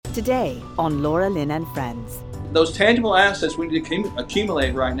Today on Laura Lynn and Friends. Those tangible assets we need to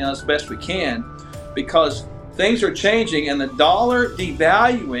accumulate right now as best we can, because things are changing and the dollar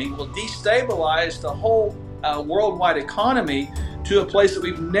devaluing will destabilize the whole worldwide economy to a place that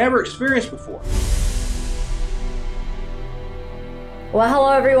we've never experienced before. Well, hello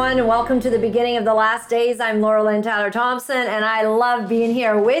everyone, and welcome to the beginning of the last days. I'm Laura Lynn Tyler Thompson, and I love being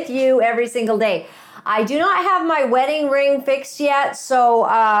here with you every single day. I do not have my wedding ring fixed yet, so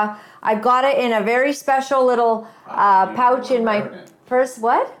I've got it in a very special little pouch in my purse.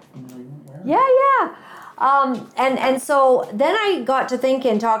 What? Yeah. And so then I got to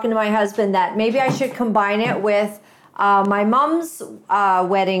thinking, talking to my husband, that maybe I should combine it with my mom's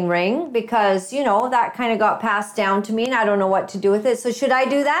wedding ring, because, you know, that kind of got passed down to me and I don't know what to do with it. So should I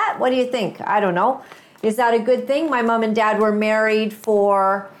do that? What do you think? I don't know. Is that a good thing? My mom and dad were married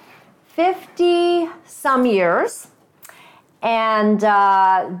for 50 some years, and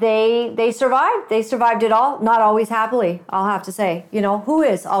they survived. They survived it all. Not always happily, I'll have to say. You know, who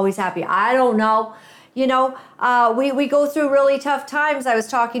is always happy? I don't know. You know, we go through really tough times. I was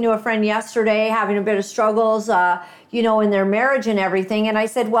talking to a friend yesterday, having a bit of struggles, you know, in their marriage and everything. And I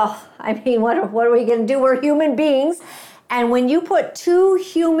said, well, I mean, what are we going to do? We're human beings. And when you put two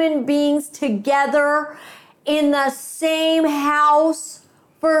human beings together in the same house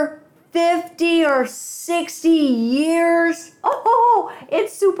for 50 or 60 years,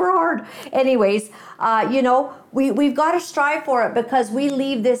 it's super hard. Anyways, you know, we've got to strive for it, because we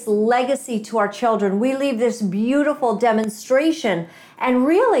leave this legacy to our children. We leave this beautiful demonstration. And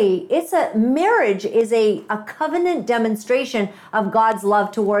really, marriage is a covenant demonstration of God's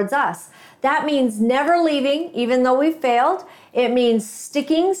love towards us. That means never leaving, even though we failed. It means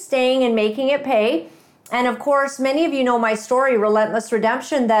sticking, staying, and making it pay. And of course, many of you know my story, Relentless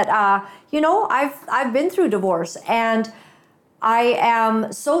Redemption, that, you know, I've been through divorce, and I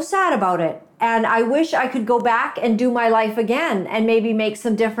am so sad about it. And I wish I could go back and do my life again and maybe make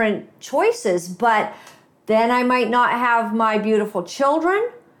some different choices, but then I might not have my beautiful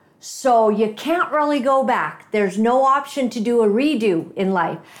children. So you can't really go back. There's no option to do a redo in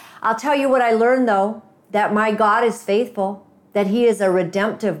life. I'll tell you what I learned, though, that my God is faithful, that He is a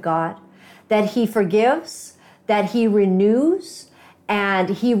redemptive God, that He forgives, that He renews, and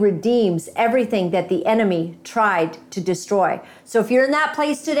He redeems everything that the enemy tried to destroy. So if you're in that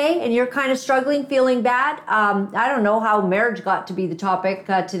place today and you're kind of struggling, feeling bad, I don't know how marriage got to be the topic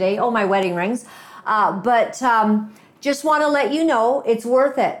today. Oh, my wedding rings. But just want to let you know it's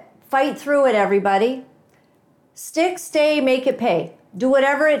worth it. Fight through it, everybody. Stick, stay, make it pay. Do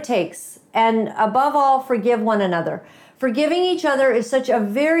whatever it takes. And above all, forgive one another. Forgiving each other is such a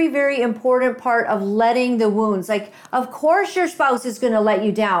very, very important part of letting the wounds. Like, of course your spouse is going to let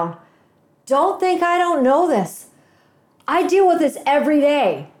you down. Don't think I don't know this. I deal with this every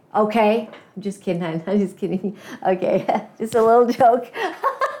day, okay? I'm just kidding. I'm just kidding. Okay, just a little joke.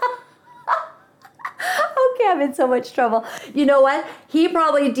 Okay, I'm in so much trouble. You know what? He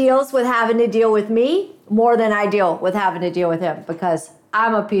probably deals with having to deal with me more than I deal with having to deal with him, because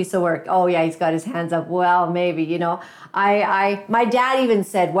I'm a piece of work. Oh yeah, he's got his hands up. Well, maybe, you know, my dad even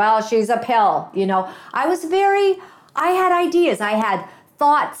said, well, she's a pill, you know. I had ideas, I had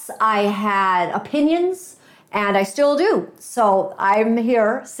thoughts, I had opinions, and I still do. So I'm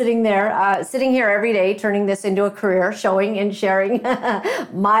here, sitting here every day, turning this into a career, showing and sharing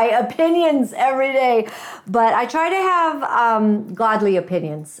my opinions every day. But I try to have godly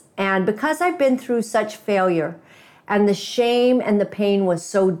opinions. And because I've been through such failure, and the shame and the pain was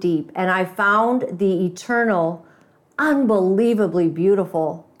so deep, and I found the eternal, unbelievably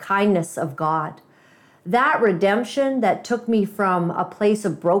beautiful kindness of God. That redemption that took me from a place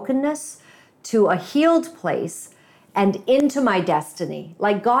of brokenness to a healed place and into my destiny.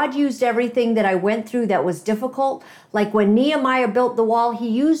 Like, God used everything that I went through that was difficult. Like when Nehemiah built the wall, he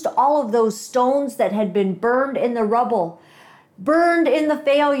used all of those stones that had been burned in the rubble, burned in the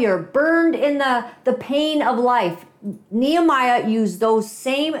failure, burned in the pain of life. Nehemiah used those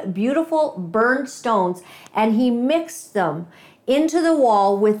same beautiful burned stones, and he mixed them into the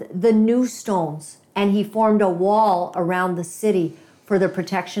wall with the new stones, and he formed a wall around the city for the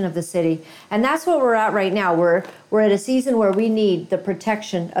protection of the city. And that's what we're at right now. We're at a season where we need the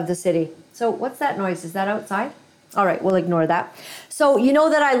protection of the city. So what's that noise? Is that outside? All right, we'll ignore that. So you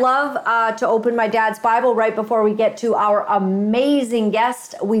know that I love to open my dad's Bible right before we get to our amazing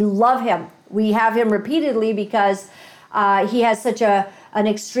guest. We love him. We have him repeatedly because he has such an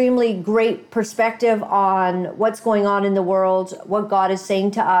extremely great perspective on what's going on in the world, what God is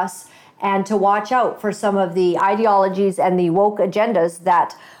saying to us, and to watch out for some of the ideologies and the woke agendas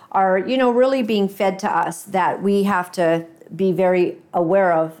that are, you know, really being fed to us, that we have to be very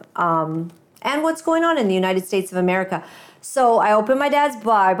aware of, and what's going on in the United States of America. So I opened my dad's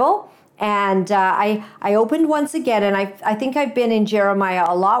Bible, and I opened once again, and I think I've been in Jeremiah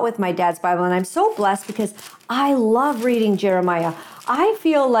a lot with my dad's Bible, and I'm so blessed because I love reading Jeremiah. I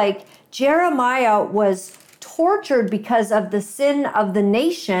feel like Jeremiah was tortured because of the sin of the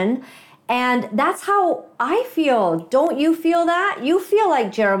nation, and that's how I feel. Don't you feel that? You feel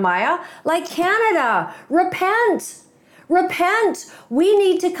like Jeremiah, like Canada. Repent. Repent. We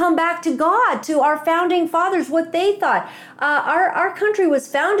need to come back to God, to our founding fathers, what they thought. Our country was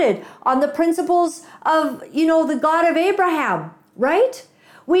founded on the principles of, the God of Abraham, right?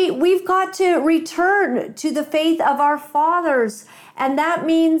 We've got to return to the faith of our fathers. And that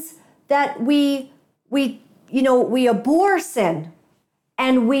means that we abhor sin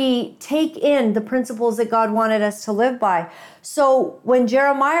and we take in the principles that God wanted us to live by. So when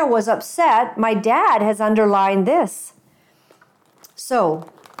Jeremiah was upset, my dad has underlined this. So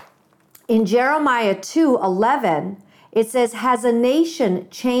in Jeremiah 2:11, it says, has a nation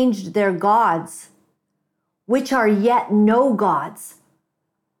changed their gods, which are yet no gods?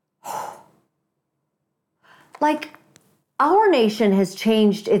 Like, our nation has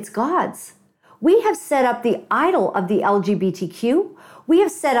changed its gods. We have set up the idol of the LGBTQ. We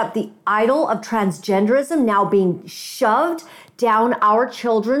have set up the idol of transgenderism now being shoved down our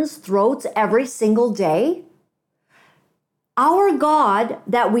children's throats every single day. Our God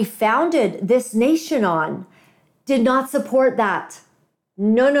that we founded this nation on did not support that.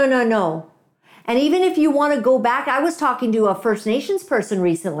 No. And even if you want to go back, I was talking to a First Nations person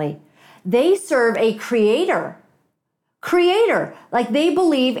recently. They serve a creator. Like they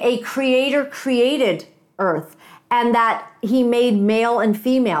believe a creator created earth and that he made male and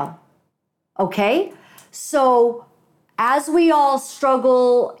female. Okay? So as we all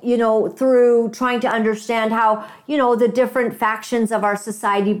struggle, through trying to understand how, the different factions of our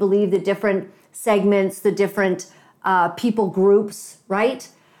society believe, the different segments, the different people groups, right?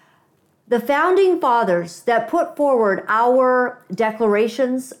 The founding fathers that put forward our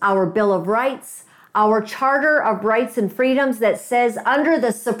declarations, our Bill of Rights, our Charter of Rights and Freedoms that says under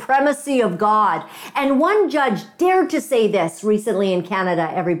the supremacy of God. And one judge dared to say this recently in Canada,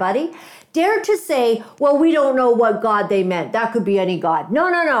 everybody. Dared to say, well, we don't know what God they meant. That could be any God.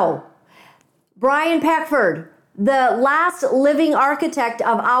 No. Brian Peckford, the last living architect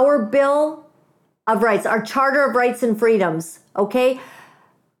of our Bill of Rights, our Charter of Rights and Freedoms, okay?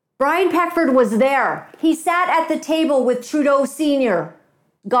 Brian Peckford was there. He sat at the table with Trudeau Sr.,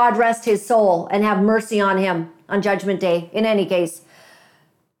 God rest his soul and have mercy on him on Judgment Day, in any case.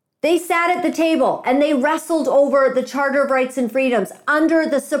 They sat at the table and they wrestled over the Charter of Rights and Freedoms under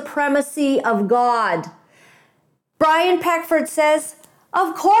the supremacy of God. Brian Peckford says,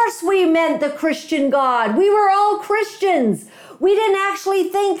 of course we meant the Christian God. We were all Christians. We didn't actually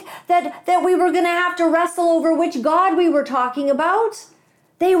think that we were going to have to wrestle over which God we were talking about.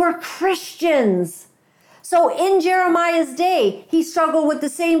 They were Christians. So in Jeremiah's day, he struggled with the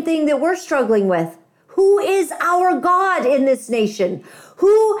same thing that we're struggling with. Who is our God in this nation?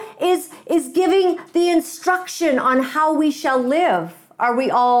 Who is giving the instruction on how we shall live? Are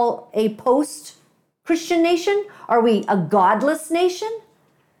we all a post-Christian nation? Are we a godless nation?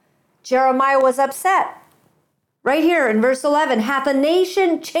 Jeremiah was upset. Right here in verse 11, hath a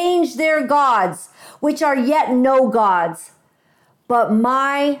nation changed their gods, which are yet no gods, but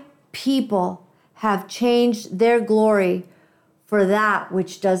my people have changed their glory for that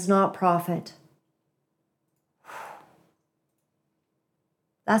which does not profit.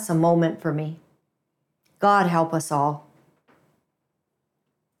 That's a moment for me. God help us all.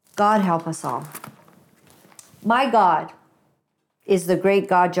 God help us all. My God is the great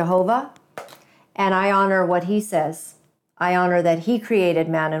God Jehovah, and I honor what he says. I honor that he created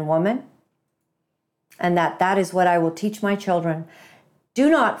man and woman, and that is what I will teach my children. Do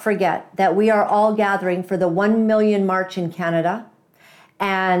not forget that we are all gathering for the 1 million march in Canada.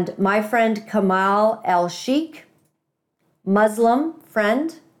 And my friend Kamal El-Sheikh, Muslim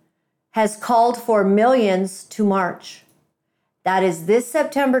friend, has called for millions to march. That is this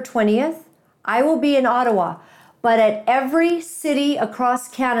September 20th. I will be in Ottawa, but at every city across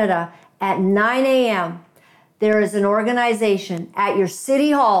Canada at 9 a.m., there is an organization at your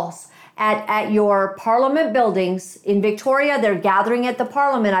city halls, at your parliament buildings. In Victoria, they're gathering at the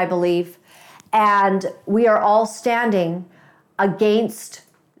parliament, I believe. And we are all standing against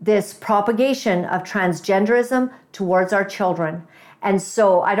this propagation of transgenderism towards our children. And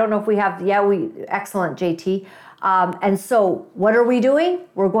so I don't know if we have, excellent, JT. And so what are we doing?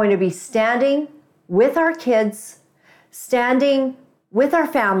 We're going to be standing with our kids, standing with our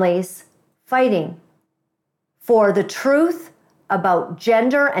families, fighting for the truth about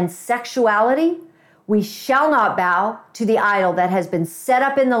gender and sexuality. We shall not bow to the idol that has been set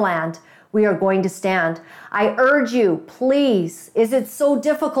up in the land. We are going to stand. I urge you, please, is it so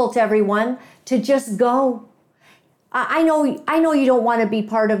difficult, everyone, to just go? I know you don't want to be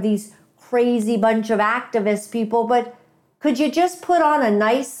part of these crazy bunch of activist people, but could you just put on a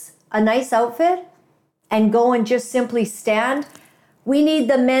nice outfit and go and just simply stand? We need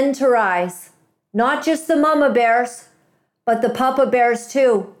the men to rise, not just the mama bears, but the papa bears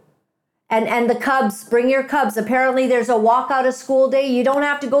too. And the cubs, bring your cubs. Apparently there's a walk out of school day. You don't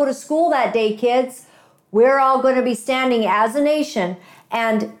have to go to school that day, kids. We're all going to be standing as a nation.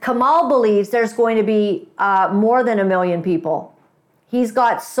 And Kamal believes there's going to be more than 1 million people. He's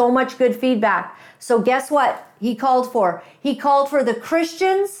got so much good feedback. So guess what he called for? He called for the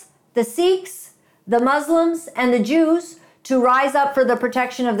Christians, the Sikhs, the Muslims, and the Jews to rise up for the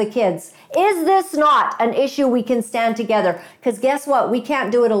protection of the kids. Is this not an issue we can stand together? Because guess what? We can't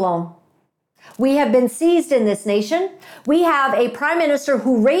do it alone. We have been seized in this nation. We have a prime minister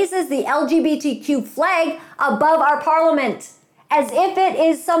who raises the LGBTQ flag above our parliament as if it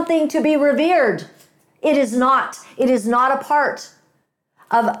is something to be revered. It is not. It is not a part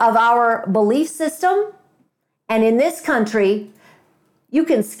of our belief system. And in this country, you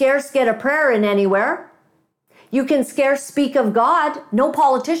can scarce get a prayer in anywhere. You can scarce speak of God. No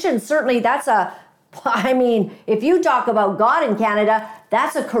politician, certainly if you talk about God in Canada,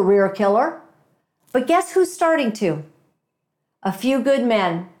 that's a career killer. But guess who's starting to? A few good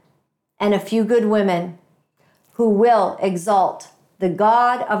men and a few good women who will exalt the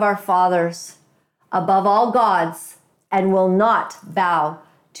God of our fathers above all gods and will not bow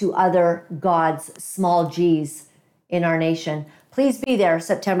to other gods, small g's, in our nation. Please be there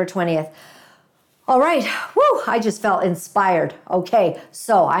September 20th. All right. Woo, I just felt inspired. Okay,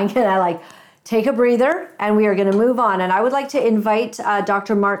 so I'm going to take a breather and we are going to move on. And I would like to invite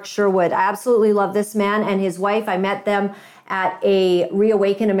Dr. Mark Sherwood. I absolutely love this man and his wife. I met them at a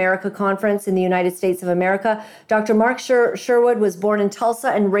Reawaken America conference in the United States of America. Dr. Mark Sherwood was born in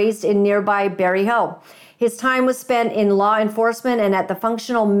Tulsa and raised in nearby Berry Hill. His time was spent in law enforcement and at the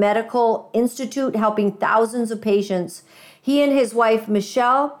Functional Medical Institute, helping thousands of patients. He and his wife,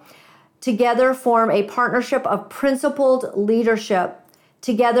 Michelle, together form a partnership of principled leadership.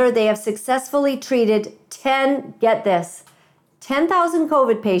 Together, they have successfully treated 10,000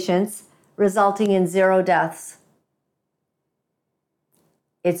 COVID patients, resulting in 0 deaths.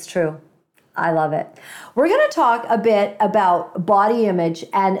 It's true. I love it. We're going to talk a bit about body image.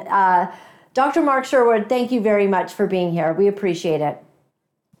 And Dr. Mark Sherwood, thank you very much for being here. We appreciate it.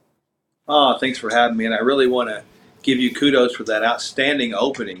 Oh, thanks for having me. And I really want to give you kudos for that outstanding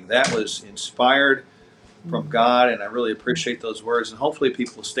opening. That was inspired from God, and I really appreciate those words. And hopefully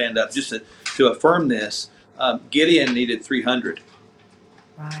people will stand up just to affirm this. Gideon needed 300.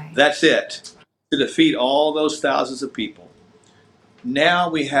 Right. That's it, to defeat all those thousands of people. Now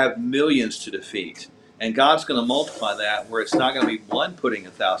we have millions to defeat, and God's going to multiply that, where it's not going to be one putting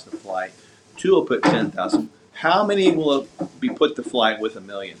 1,000 to flight, two will put 10,000. How many will be put to flight with 1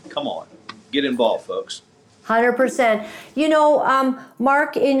 million? Come on, get involved, folks. 100%. You know,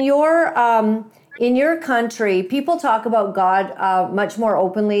 Mark, in your country, people talk about God much more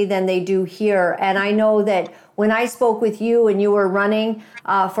openly than they do here. And I know that when I spoke with you and you were running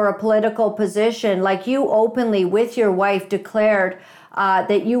for a political position, like you openly with your wife declared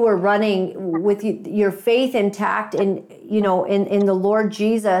that you were running with your faith intact in the Lord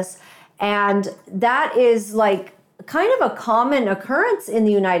Jesus. And that is like kind of a common occurrence in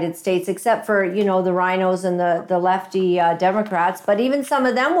the United States, except for, the rhinos and the lefty Democrats. But even some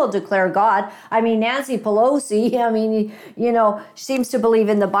of them will declare God. I mean, Nancy Pelosi, seems to believe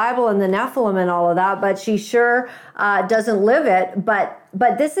in the Bible and the Nephilim and all of that, but she sure doesn't live it. But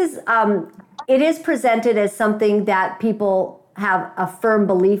this is, it is presented as something that people have a firm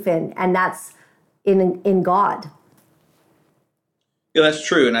belief in, and that's in God. Yeah, that's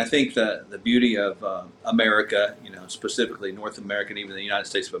true. And I think the beauty of America, specifically North America and even the United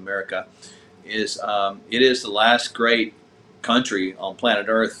States of America, is it is the last great country on planet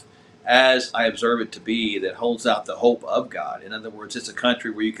Earth, as I observe it to be, that holds out the hope of God. In other words, it's a country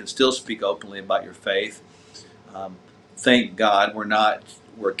where you can still speak openly about your faith. Thank God we're not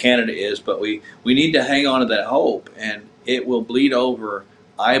where Canada is, but we need to hang on to that hope, and it will bleed over.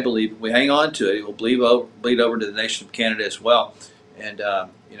 I believe if we hang on to it, it will bleed over to the nation of Canada as well. And,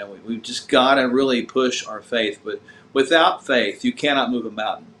 we've just got to really push our faith. But without faith, you cannot move a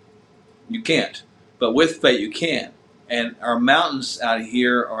mountain. You can't. But with faith, you can. And our mountains out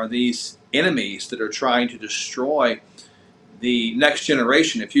here are these enemies that are trying to destroy the next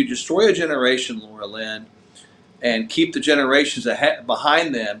generation. If you destroy a generation, Laura Lynn, and keep the generations ahead,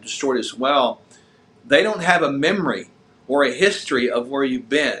 behind them destroyed as well, they don't have a memory or a history of where you've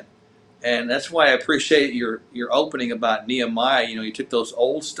been. And that's why I appreciate your opening about Nehemiah. You took those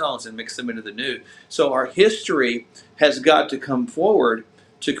old stones and mixed them into the new. So our history has got to come forward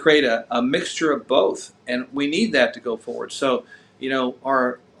to create a mixture of both. And we need that to go forward. So,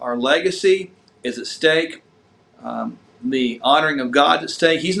 our legacy is at stake. The honoring of God is at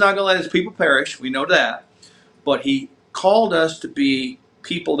stake. He's not going to let his people perish. We know that. But he called us to be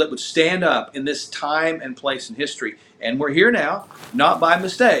people that would stand up in this time and place in history. And we're here now, not by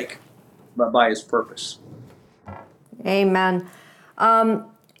mistake, but by his purpose. Amen.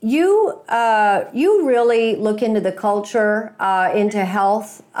 You really look into the culture, into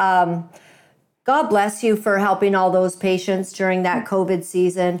health. God bless you for helping all those patients during that COVID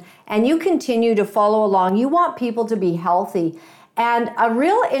season. And you continue to follow along. You want people to be healthy. And a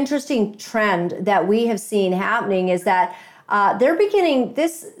real interesting trend that we have seen happening is that they're beginning,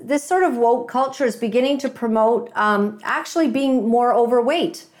 this sort of woke culture is beginning to promote actually being more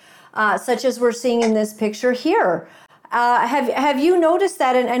overweight, such as we're seeing in this picture here. Have you noticed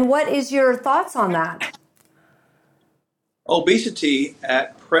that, and what is your thoughts on that? Obesity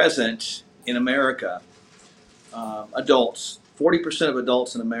at present in America, adults, 40% of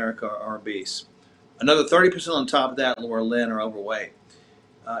adults in America are obese. Another 30% on top of that, Laura Lynn, are overweight,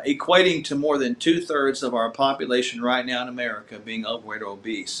 equating to more than 2/3 of our population right now in America being overweight or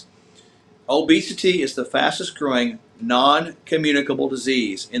obese. Obesity is the fastest growing non-communicable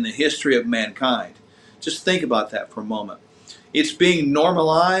disease in the history of mankind. Just think about that for a moment. It's being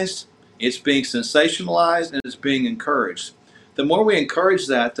normalized, it's being sensationalized, and it's being encouraged. The more we encourage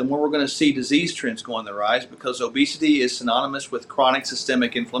that, the more we're going to see disease trends go on the rise, because obesity is synonymous with chronic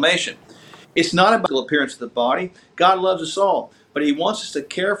systemic inflammation. It's not about the appearance of the body. God loves us all, but he wants us to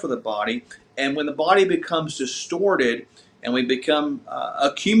care for the body. And when the body becomes distorted and we become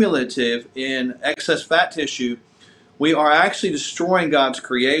accumulative in excess fat tissue, we are actually destroying God's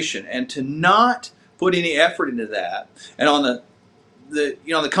creation. And to not put any effort into that, and on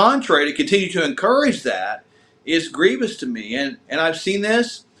the contrary, to continue to encourage that, is grievous to me. And I've seen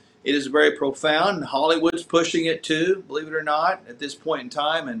this. It is very profound. Hollywood's pushing it too, believe it or not, at this point in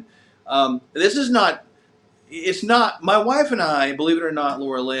time. And this is not, it's not, my wife and I, believe it or not,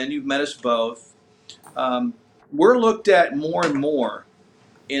 Laura Lynn, you've met us both. We're looked at more and more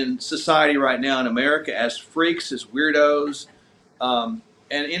in society right now in America as freaks, as weirdos. And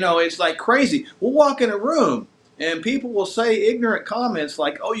it's like crazy. We'll walk in a room and people will say ignorant comments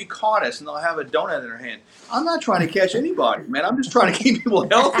like, "Oh, you caught us," and they'll have a donut in their hand. I'm not trying to catch anybody, man. I'm just trying to keep people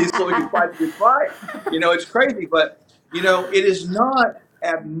healthy so we can fight the good fight. It's crazy, but it is not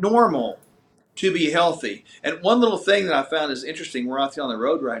abnormal to be healthy. And one little thing that I found is interesting. We're out there on the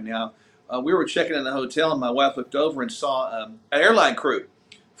road right now. We were checking in the hotel, and my wife looked over and saw an airline crew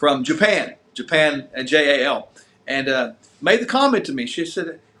from Japan, JAL, and made the comment to me. She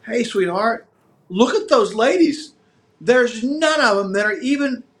said, "Hey, sweetheart, look at those ladies. There's none of them that are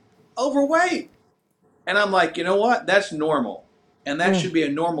even overweight." And I'm like, you know what? That's normal. And that should be a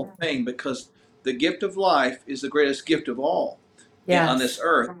normal thing, because the gift of life is the greatest gift of all on this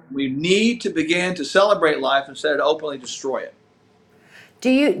earth. We need to begin to celebrate life instead of openly destroy it. Do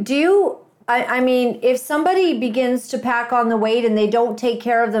you, I mean, if somebody begins to pack on the weight and they don't take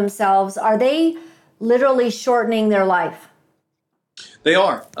care of themselves, are they literally shortening their life? They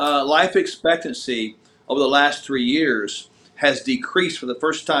are. Life expectancy over the last 3 years has decreased for the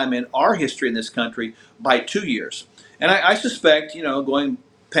first time in our history in this country by 2 years. And I suspect, going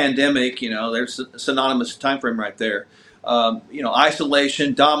pandemic, there's a synonymous time frame right there.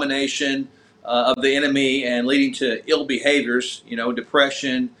 Isolation, domination of the enemy, and leading to ill behaviors,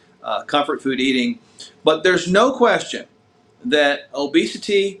 depression, comfort food eating. But there's no question that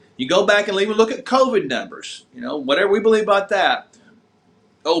obesity, you go back and even look at COVID numbers, whatever we believe about that,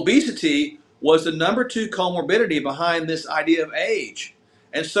 obesity was the number 2 comorbidity behind this idea of age.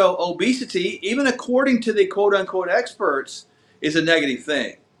 And so obesity, even according to the quote-unquote experts, is a negative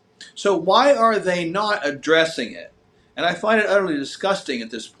thing. So why are they not addressing it? And I find it utterly disgusting at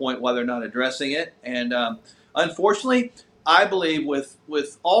this point why they're not addressing it. And unfortunately, I believe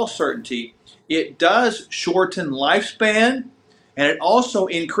with all certainty, it does shorten lifespan, and it also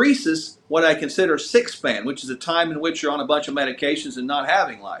increases what I consider sick span, which is the time in which you're on a bunch of medications and not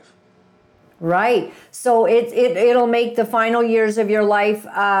having life. Right. So it'll make the final years of your life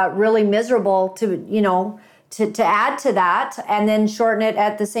really miserable to add to that, and then shorten it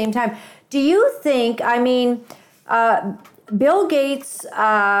at the same time. Do you think, Bill Gates,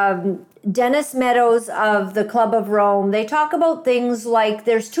 Dennis Meadows of the Club of Rome, they talk about things like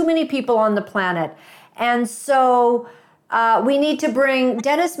there's too many people on the planet. And so we need to bring,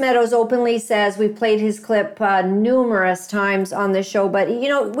 Dennis Meadows openly says, we've played his clip numerous times on the show, but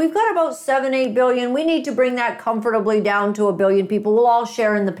we've got about 7-8 billion. We need to bring that comfortably down to 1 billion people. We'll all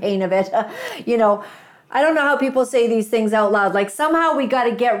share in the pain of it. I don't know how people say these things out loud. Like, somehow we got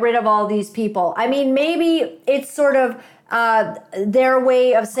to get rid of all these people. I mean, maybe it's sort of their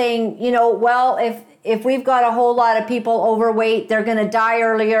way of saying, well, if we've got a whole lot of people overweight, they're going to die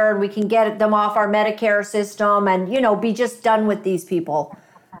earlier and we can get them off our Medicare system and, be just done with these people.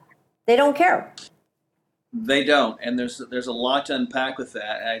 They don't care. They don't. And there's a lot to unpack with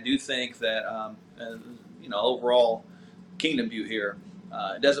that. And I do think that, overall kingdom view here,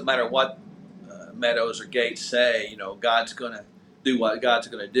 it doesn't matter what Meadows or Gates say, God's going to do what God's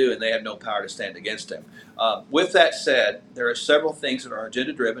going to do, and they have no power to stand against him. With that said, there are several things that are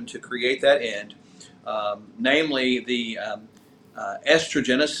agenda-driven to create that end, namely the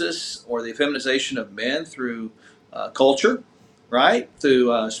estrogenesis, or the feminization of men through culture, right?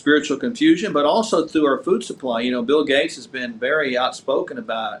 Through spiritual confusion, but also through our food supply. Bill Gates has been very outspoken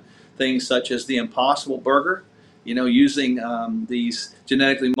about things such as the Impossible Burger, using these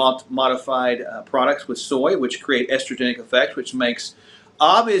genetically modified products with soy, which create estrogenic effects, which makes,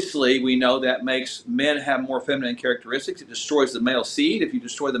 obviously, we know that makes men have more feminine characteristics. It destroys the male seed. If you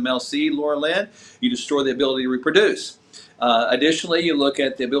destroy the male seed, Laura Lynn, you destroy the ability to reproduce. Additionally, you look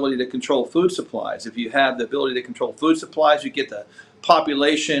at the ability to control food supplies. If you have the ability to control food supplies, you get the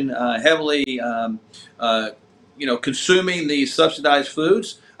population heavily consuming these subsidized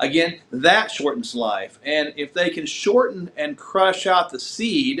foods. Again, that shortens life. And if they can shorten and crush out the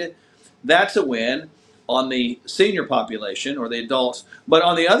seed, that's a win on the senior population or the adults. But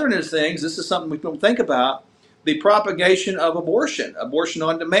on the other end of things, this is something we don't think about, the propagation of abortion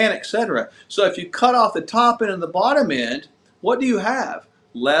on demand, etc. So if you cut off the top end and the bottom end, what do you have?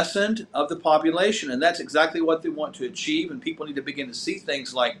 Lessened of the population. And that's exactly what they want to achieve, and people need to begin to see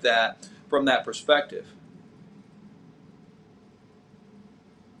things like that from that perspective.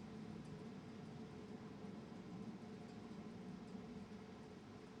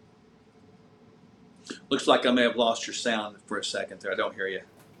 Looks like I may have lost your sound for a second there. I don't hear you.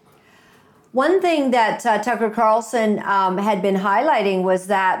 One thing that Tucker Carlson had been highlighting was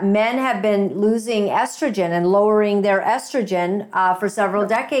that men have been losing estrogen and lowering their estrogen for several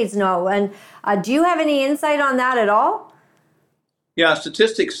decades now. And do you have any insight on that at all? Yeah,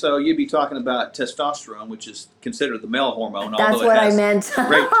 statistics. So you'd be talking about testosterone, which is considered the male hormone. That's what I meant.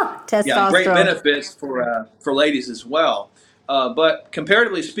 Great, testosterone. Yeah, great benefits for ladies as well. But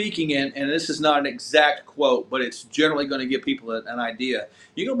comparatively speaking, and this is not an exact quote, but it's generally going to give people an idea.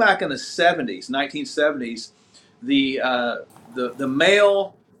 You go back in the 70s, 1970s, the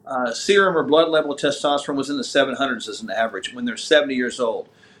male serum or blood level of testosterone was in the 700s as an average when they're 70 years old.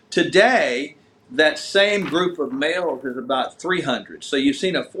 Today, that same group of males is about 300. So you've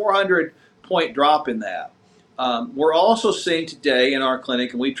seen a 400-point drop in that. We're also seeing today in our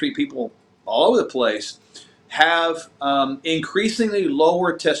clinic, and we treat people all over the place, have increasingly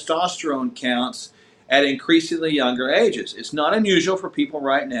lower testosterone counts at increasingly younger ages. It's not unusual for people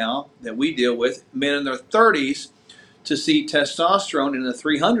right now that we deal with, men in their 30s, to see testosterone in the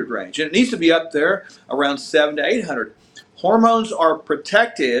 300 range. And it needs to be up there around 700 to 800. Hormones are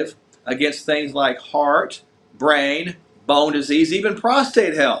protective against things like heart, brain, bone disease, even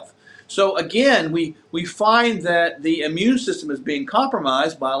prostate health. So again, we find that the immune system is being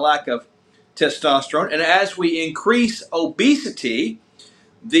compromised by a lack of testosterone, and as we increase obesity,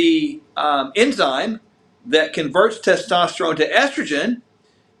 the enzyme that converts testosterone to estrogen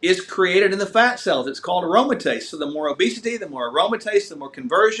is created in the fat cells. It's called aromatase. So the more obesity, the more aromatase, the more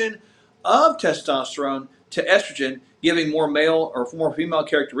conversion of testosterone to estrogen, giving more male or more female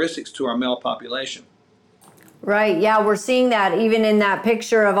characteristics to our male population. Right. Yeah, we're seeing that even in that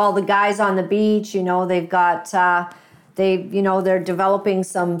picture of all the guys on the beach. They've got they're developing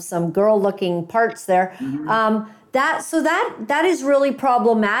some girl-looking parts there. Mm-hmm. That is really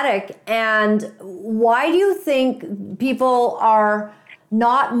problematic. And why do you think people are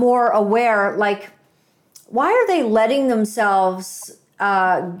not more aware? Like, why are they letting themselves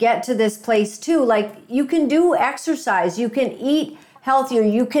get to this place too? Like, you can do exercise, you can eat healthier,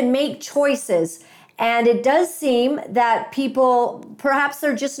 you can make choices. And it does seem that people, perhaps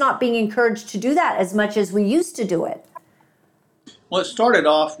they're just not being encouraged to do that as much as we used to do it. Well, it started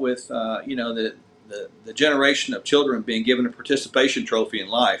off with, the generation of children being given a participation trophy in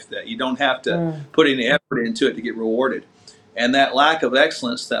life, that you don't have to put any effort into it to get rewarded. And that lack of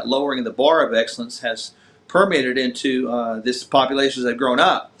excellence, that lowering of the bar of excellence, has permeated into this population as they've grown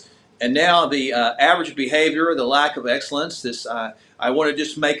up. And now the average behavior, the lack of excellence, this I want to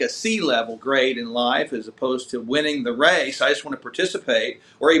just make a C-level grade in life as opposed to winning the race. I just want to participate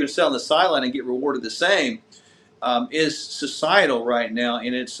or even sit on the sideline and get rewarded the same, is societal right now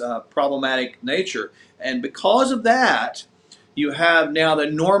in its problematic nature. And because of that, you have now the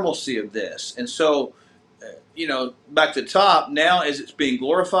normalcy of this. And so, back to the top, now as it's being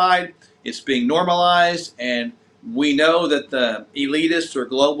glorified, it's being normalized, and we know that the elitists or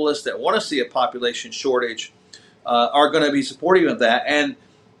globalists that want to see a population shortage are going to be supportive of that. And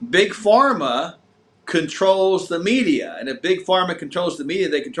Big Pharma controls the media. And if Big Pharma controls the media,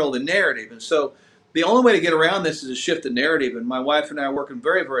 they control the narrative. And so the only way to get around this is to shift the narrative. And my wife and I are working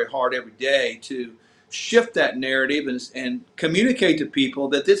very, very hard every day to shift that narrative and communicate to people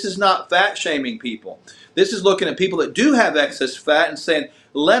that this is not fat shaming people. This is looking at people that do have excess fat and saying,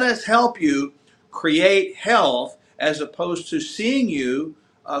 let us help you create health as opposed to seeing you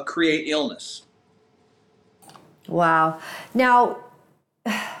create illness. Wow. Now,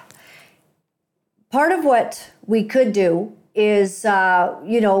 part of what we could do is,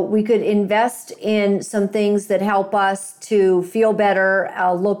 we could invest in some things that help us to feel better,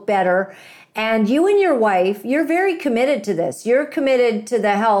 look better. And you and your wife, you're very committed to this. You're committed to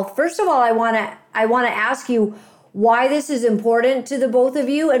the health. First of all, I want to ask you why this is important to the both of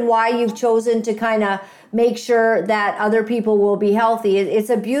you and why you've chosen to kind of make sure that other people will be healthy. It's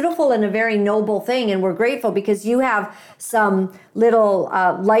a beautiful and a very noble thing, and we're grateful because you have some little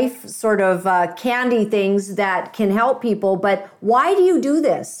life sort of candy things that can help people. But why do you do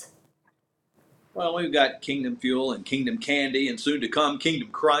this? Well, we've got Kingdom Fuel and Kingdom Candy, and soon to come Kingdom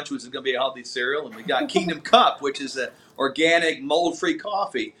Crunch, which is going to be a healthy cereal, and we got Kingdom Cup, which is an organic, mold-free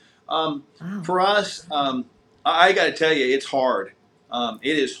coffee. Wow. For us, I got to tell you, it's hard.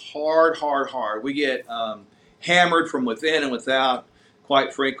 It is hard. We get hammered from within and without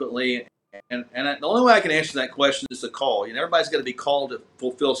quite frequently. And the only way I can answer that question is a call. Everybody's got to be called to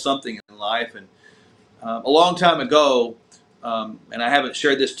fulfill something in life. And a long time ago, and I haven't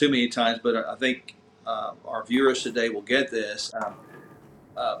shared this too many times, but I think our viewers today will get this.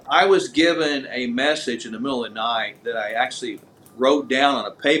 I was given a message in the middle of the night that I actually wrote down on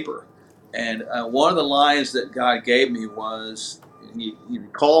a paper. And one of the lines that God gave me was, he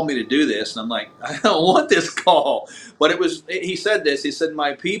called me to do this. And I'm like, I don't want this call. But he said this. He said,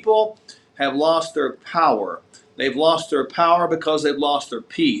 my people have lost their power. They've lost their power because they've lost their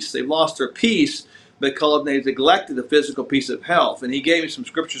peace. They've lost their peace because they've neglected the physical piece of health. And he gave me some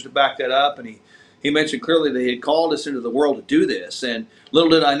scriptures to back that up. And he mentioned clearly that he had called us into the world to do this. And little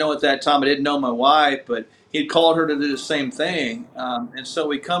did I know at that time, I didn't know my wife, but he'd called her to do the same thing. And so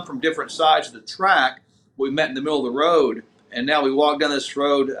we come from different sides of the track. We met in the middle of the road. And now we walk down this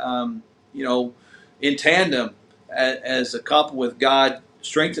road, in tandem as a couple with God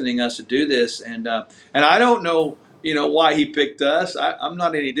strengthening us to do this. And I don't know, why he picked us. I'm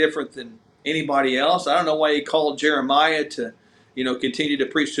not any different than anybody else. I don't know why he called Jeremiah to, continue to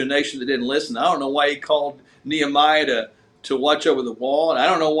preach to a nation that didn't listen. I don't know why he called Nehemiah to watch over the wall. And I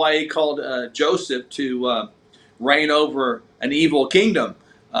don't know why he called Joseph to reign over an evil kingdom.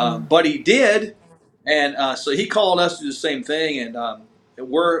 But he did. And so he called us to do the same thing. And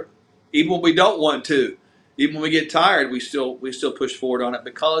we're, even when we don't want to, even when we get tired, we still push forward on it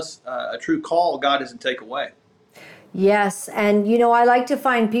because a true call God doesn't take away. Yes. And, I like to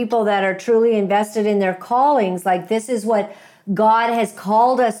find people that are truly invested in their callings. Like, this is what God has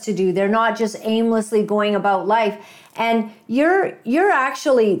called us to do. They're not just aimlessly going about life. And you're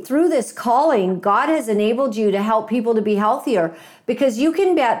actually, through this calling, God has enabled you to help people to be healthier, because you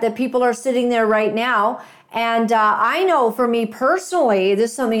can bet that people are sitting there right now. And I know for me personally,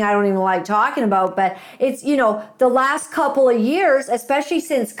 this is something I don't even like talking about, but it's, the last couple of years, especially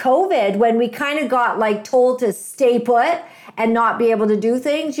since COVID, when we kind of got told to stay put and not be able to do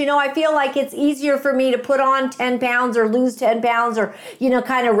things, I feel like it's easier for me to put on 10 pounds or lose 10 pounds or,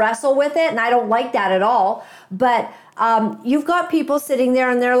 kind of wrestle with it. And I don't like that at all. But you've got people sitting there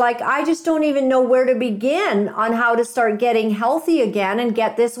and they're like, I just don't even know where to begin on how to start getting healthy again and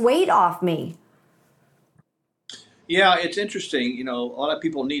get this weight off me. Yeah, it's interesting. A lot of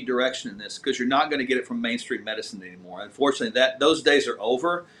people need direction in this because you're not going to get it from mainstream medicine anymore. Unfortunately, those days are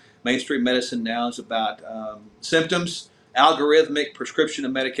over. Mainstream medicine now is about symptoms, algorithmic prescription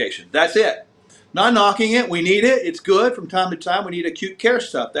of medication. That's it. Not knocking it. We need it. It's good from time to time. We need acute care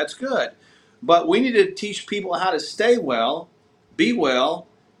stuff. That's good. But we need to teach people how to stay well, be well,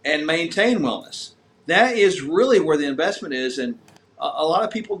 and maintain wellness. That is really where the investment is. And a lot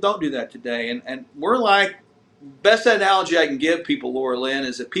of people don't do that today. And we're like, best analogy I can give people, Laura Lynn,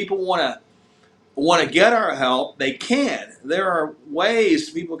 is that people want to get our help. They can. There are ways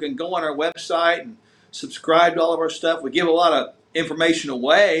people can go on our website and subscribe to all of our stuff. We give a lot of information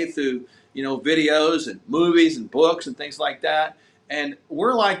away through, videos and movies and books and things like that. And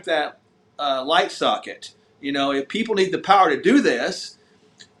we're like that light socket. If people need the power to do this,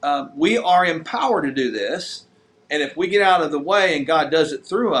 we are empowered to do this. And if we get out of the way and God does it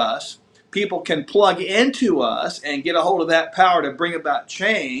through us, people can plug into us and get a hold of that power to bring about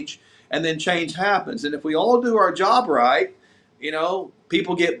change, and then change happens. And if we all do our job right,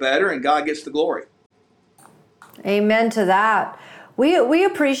 people get better and God gets the glory. Amen to that. We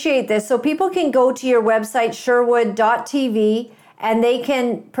appreciate this. So people can go to your website, sherwood.tv, and they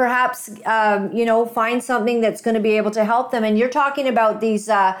can perhaps, find something that's going to be able to help them. And you're talking about these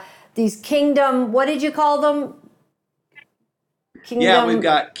kingdom, what did you call them? Yeah, we've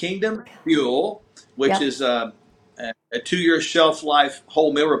got Kingdom Fuel, which is a 2-year shelf life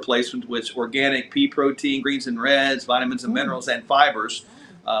whole meal replacement with organic pea protein, greens and reds, vitamins and minerals, and fibers.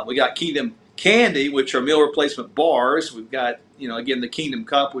 We got Kingdom Candy, which are meal replacement bars. We've got, again, the Kingdom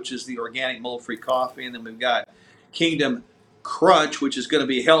Cup, which is the organic mold-free coffee. And then we've got Kingdom Crunch, which is going to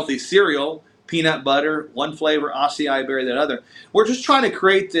be healthy cereal, peanut butter, one flavor, acai berry, that other. We're just trying to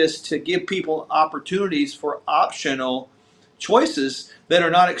create this to give people opportunities for optional choices that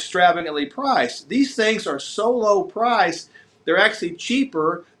are not extravagantly priced. These things are so low priced, they're actually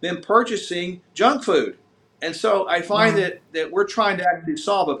cheaper than purchasing junk food. And so I find that we're trying to actually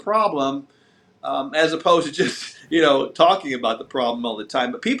solve a problem as opposed to just, talking about the problem all the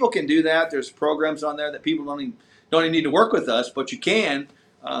time. But people can do that. There's programs on there that people don't even need to work with us, but you can.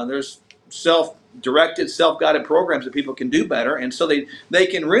 There's self-directed, self-guided programs that people can do better. And so they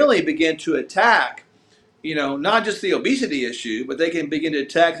can really begin to attack, not just the obesity issue, but they can begin to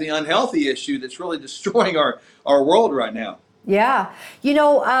attack the unhealthy issue that's really destroying our world right now. Yeah.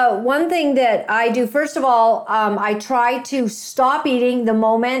 One thing that I do, first of all, I try to stop eating the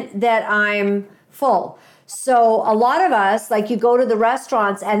moment that I'm full. So a lot of us, like, you go to the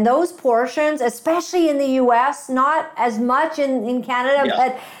restaurants and those portions, especially in the US, not as much in Canada,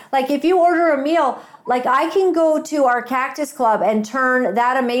 but like if you order a meal, like I can go to our Cactus Club and turn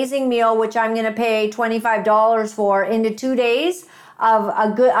that amazing meal, which I'm going to pay $25 for, into 2 days of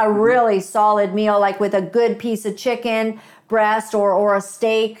a really solid meal, like with a good piece of chicken breast or a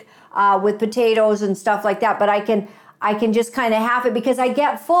steak with potatoes and stuff like that. But I can just kind of have it because I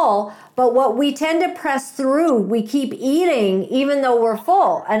get full. But what we tend to press through, we keep eating even though we're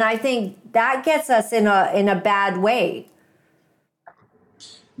full. And I think that gets us in a bad way.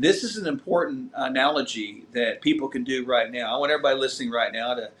 This is an important analogy that people can do right now. I want everybody listening right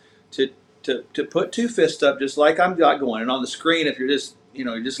now to put two fists up, just like I've got going. And on the screen, if you're just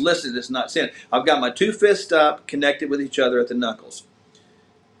you're just listening, it's not saying. I've got my two fists up, connected with each other at the knuckles.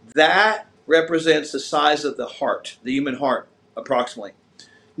 That represents the size of the heart, the human heart, approximately.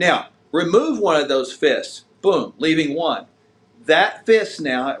 Now, remove one of those fists. Boom, leaving one. That fist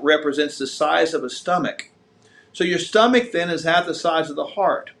now represents the size of a stomach. So your stomach then is half the size of the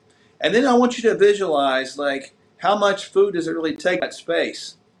heart. And then I want you to visualize, like, how much food does it really take that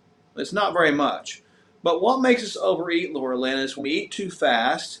space? It's not very much. But what makes us overeat, Laura Lynn, is when we eat too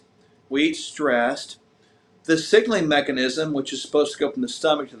fast, we eat stressed. The signaling mechanism, which is supposed to go from the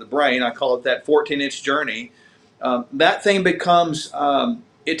stomach to the brain, I call it that 14-inch journey, that thing becomes,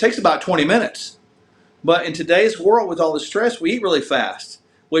 it takes about 20 minutes. But in today's world, with all the stress, we eat really fast,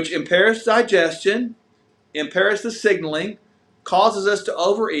 which impairs digestion, impairs the signaling, causes us to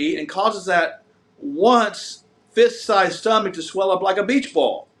overeat, and causes that once fist-sized stomach to swell up like a beach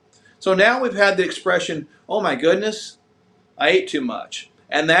ball. So now we've had the expression, oh my goodness, I ate too much.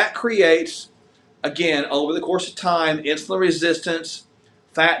 And that creates, again, over the course of time, insulin resistance,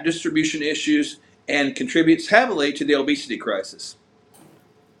 fat distribution issues, and contributes heavily to the obesity crisis.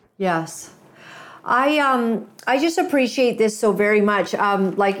 Yes. I just appreciate this so very much. I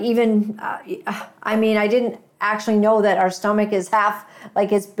didn't actually know that our stomach is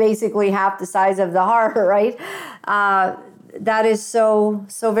it's basically half the size of the heart, right? That is so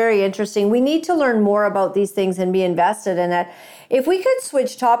very interesting. We need to learn more about these things and be invested in it. If we could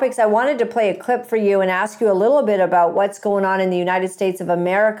switch topics, I wanted to play a clip for you and ask you a little bit about what's going on in the United States of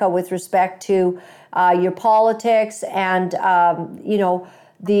America with respect to your politics and,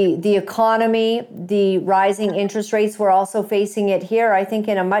 the economy, the rising interest rates. We're also facing it here, I think,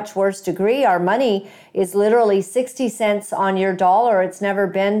 in a much worse degree. Our money is literally 60 cents on your dollar. It's never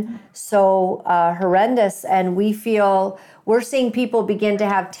been so horrendous. And we're seeing people begin to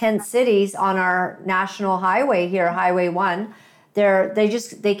have tent cities on our national highway here, Highway 1.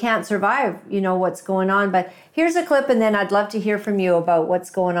 They can't survive, what's going on. But here's a clip, and then I'd love to hear from you about what's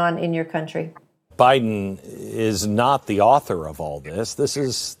going on in your country. Biden is not the author of all this. This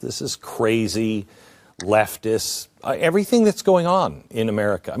is crazy leftists, everything that's going on in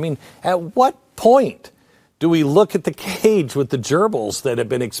America. I mean, at what point do we look at the cage with the gerbils that have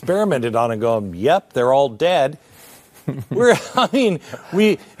been experimented on and go, yep, they're all dead? We have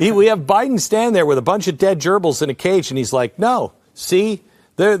Biden stand there with a bunch of dead gerbils in a cage, and he's like, no, see,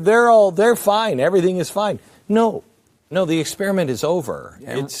 they're fine. Everything is fine. No, the experiment is over.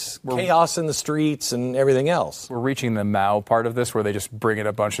 It's chaos in the streets and everything else. We're reaching the Mao part of this where they just bring in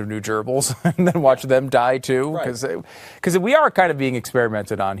a bunch of new gerbils and then watch them die too. Because we are kind of being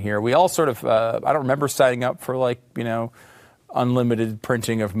experimented on here. We all sort of, I don't remember signing up for unlimited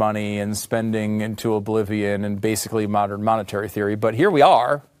printing of money and spending into oblivion and basically modern monetary theory. But here we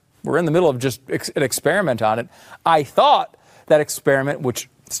are. We're in the middle of just an experiment on it. I thought that experiment, which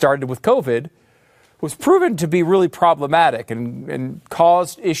started with COVID, was proven to be really problematic and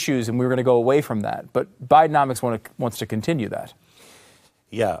caused issues, and we were going to go away from that. But Bidenomics wants to continue that.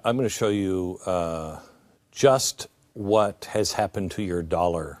 Yeah, I'm going to show you just what has happened to your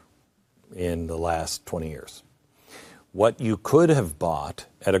dollar in the last 20 years. What you could have bought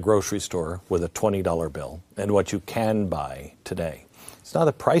at a grocery store with a $20 bill and what you can buy today. It's not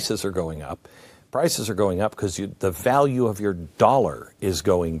that prices are going up. Prices are going up because the value of your dollar is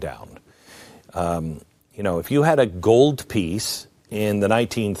going down. If you had a gold piece in the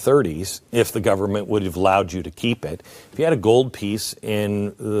 1930s, if the government would have allowed you to keep it, if you had a gold piece in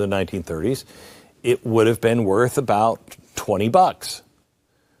the 1930s, it would have been worth about $20.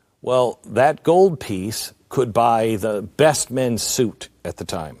 Well, that gold piece could buy the best men's suit at the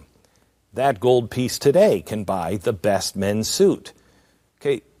time. That gold piece today can buy the best men's suit.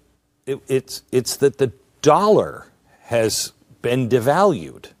 Okay, it's that the dollar has been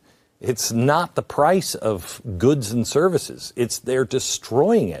devalued. It's not the price of goods and services. They're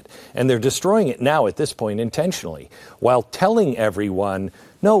destroying it. And they're destroying it now at this point intentionally, while telling everyone,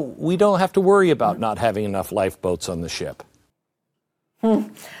 no, we don't have to worry about not having enough lifeboats on the ship.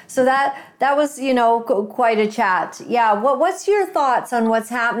 So that was, quite a chat. Yeah. What's your thoughts on what's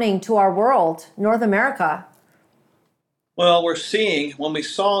happening to our world, North America? Well, when we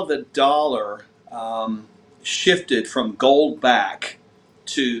saw the dollar shifted from gold back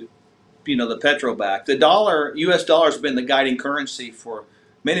to, the petro back, the dollar, U.S. dollar has been the guiding currency for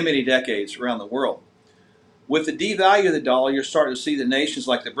many, many decades around the world. With the devalue of the dollar, you're starting to see the nations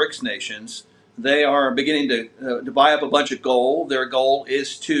like the BRICS nations. They are beginning to buy up a bunch of gold. Their goal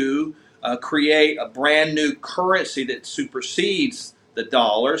is to create a brand new currency that supersedes the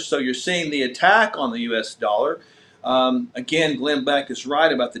dollar. So you're seeing the attack on the U.S. dollar. Again, Glenn Beck is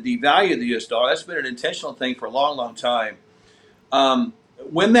right about the devalue of the U.S. dollar. That's been an intentional thing for a long, long time.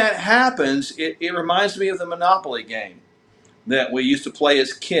 When that happens, it reminds me of the Monopoly game that we used to play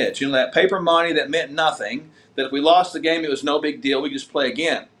as kids. That paper money that meant nothing, that if we lost the game, it was no big deal. We could just play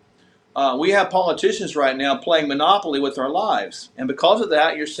again. We have politicians right now playing Monopoly with our lives. And because of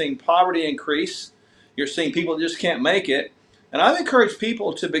that, you're seeing poverty increase. You're seeing people that just can't make it. And I've encouraged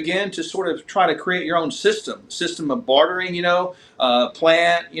people to begin to sort of try to create your own system of bartering,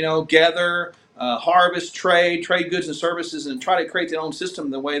 plant, gather, harvest, trade goods and services, and try to create their own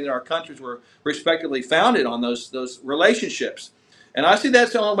system the way that our countries were respectively founded on those relationships. And I see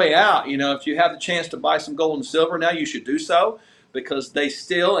that's the only way out. If you have the chance to buy some gold and silver now, you should do so, because they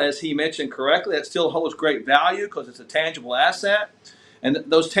still, as he mentioned correctly, that still holds great value because it's a tangible asset. And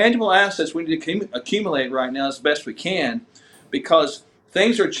those tangible assets we need to accumulate right now as best we can, because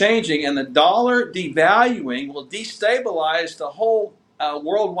things are changing, and the dollar devaluing will destabilize the whole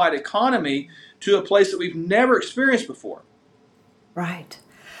worldwide economy to a place that we've never experienced before. Right.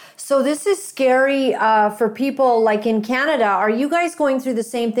 So this is scary for people like in Canada. Are you guys going through the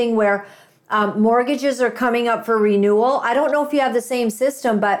same thing where mortgages are coming up for renewal? I don't know if you have the same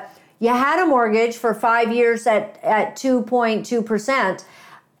system, but you had a mortgage for 5 years at 2.2%.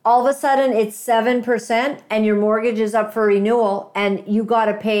 All of a sudden it's 7% and your mortgage is up for renewal, and you got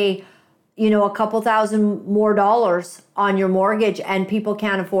to pay, a couple $1,000 more on your mortgage, and people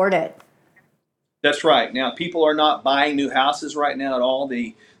can't afford it. That's right. Now, people are not buying new houses right now at all.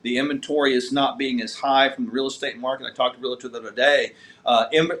 The inventory is not being as high from the real estate market. I talked to a realtor the other day.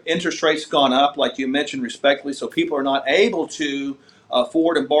 Interest rates gone up, like you mentioned respectfully, so people are not able to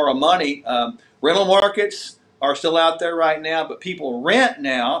afford and borrow money. Rental markets are still out there right now, but people rent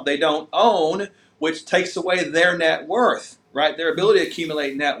now. They don't own, which takes away their net worth, right? Their ability to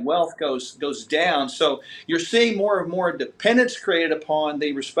accumulate net wealth goes down. So you're seeing more and more dependence created upon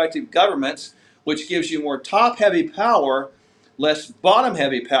the respective governments, which gives you more top-heavy power, less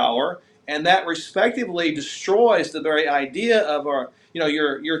bottom-heavy power, and that respectively destroys the very idea of our,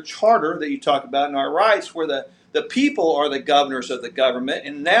 your charter that you talk about and our rights, where the the people are the governors of the government,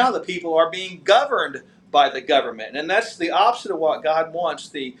 and now the people are being governed by the government. And that's the opposite of what God wants.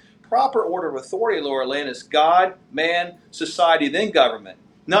 The proper order of authority, Laura Lynn, is God, man, society, then government,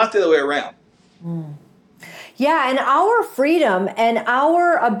 not the other way around. Yeah, and our freedom and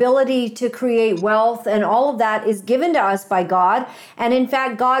our ability to create wealth and all of that is given to us by God. And in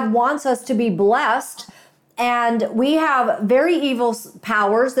fact, God wants us to be blessed. And we have very evil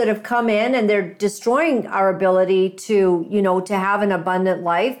powers that have come in, and they're destroying our ability to, to have an abundant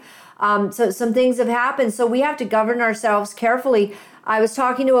life. So some things have happened. So we have to govern ourselves carefully. I was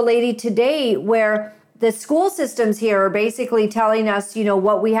talking to a lady today where the school systems here are basically telling us,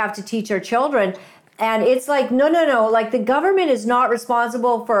 what we have to teach our children. And it's like, no. Like, the government is not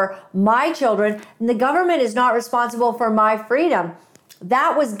responsible for my children, and the government is not responsible for my freedom.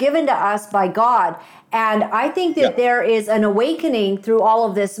 That was given to us by God. And I think that there is an awakening through all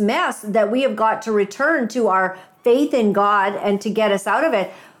of this mess that we have got to return to our faith in God and to get us out of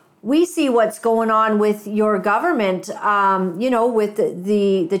it. We see what's going on with your government, with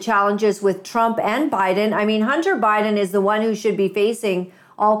the challenges with Trump and Biden. I mean, Hunter Biden is the one who should be facing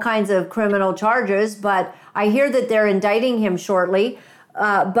all kinds of criminal charges, but I hear that they're indicting him shortly.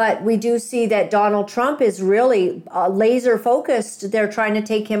 But we do see that Donald Trump is really laser focused. They're trying to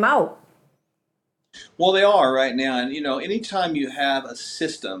take him out. Well, they are right now. And, anytime you have a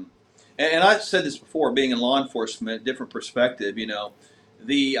system, and I've said this before, being in law enforcement, different perspective,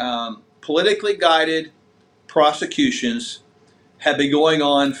 the politically guided prosecutions have been going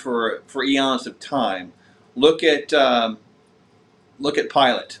on for eons of time. Look at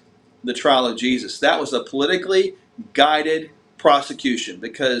Pilate, the trial of Jesus. That was a politically guided prosecution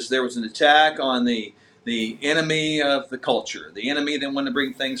because there was an attack on the enemy of the culture, the enemy that wanted to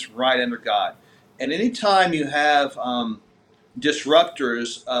bring things right under God. And anytime you have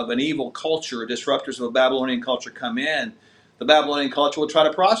disruptors of an evil culture, disruptors of a Babylonian culture come in, the Babylonian culture will try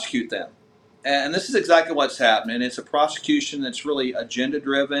to prosecute them. And this is exactly what's happening. It's a prosecution that's really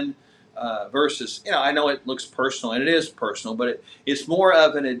agenda-driven versus, I know it looks personal, and it is personal, but it's more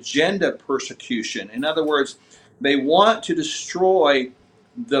of an agenda persecution. In other words, they want to destroy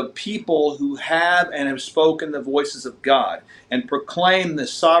the people who have and have spoken the voices of God and proclaim the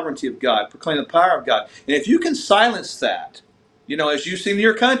sovereignty of God, proclaim the power of God. And if you can silence that, as you've seen in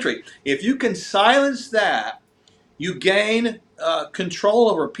your country, if you can silence that, you gain control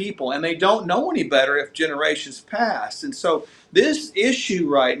over people, and they don't know any better if generations pass. And so this issue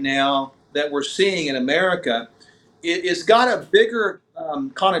right now that we're seeing in America, it's got a bigger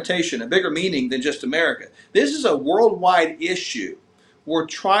connotation, a bigger meaning than just America. This is a worldwide issue. We're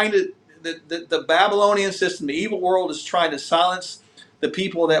trying to, the Babylonian system, the evil world is trying to silence the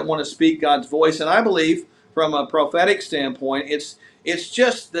people that want to speak God's voice. And I believe from a prophetic standpoint, it's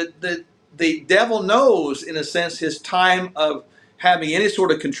just that the devil knows, in a sense, his time of having any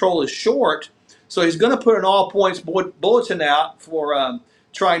sort of control is short. So he's going to put an all points bulletin out for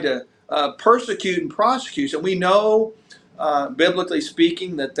trying to persecute and prosecute. And we know, biblically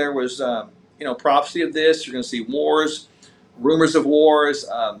speaking, that there was prophecy of this. You're going to see wars, rumors of wars,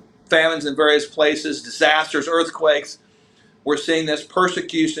 famines in various places, disasters, earthquakes. We're seeing this,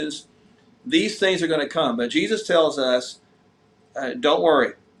 persecutions. These things are going to come. But Jesus tells us, don't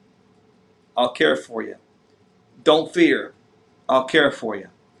worry, I'll care for you. Don't fear, I'll care for you.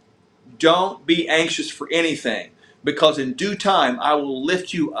 Don't be anxious for anything, because in due time I will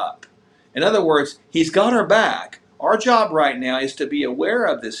lift you up. In other words, he's got our back. Our job right now is to be aware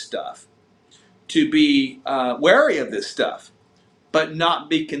of this stuff, to be wary of this stuff, but not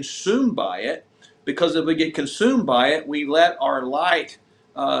be consumed by it, because if we get consumed by it, we let our light,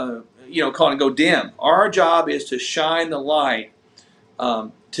 go dim. Our job is to shine the light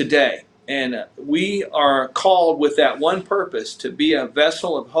today. And we are called with that one purpose, to be a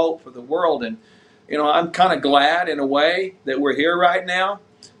vessel of hope for the world. And, I'm kind of glad in a way that we're here right now,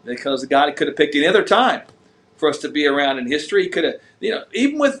 because God could have picked any other time for us to be around in history. He could have,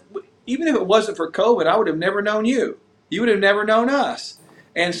 even if it wasn't for COVID, I would have never known you. You would have never known us.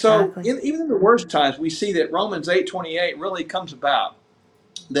 And so even in the worst times, we see that Romans 8:28 really comes about,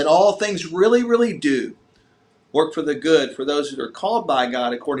 that all things really, really do work for the good for those who are called by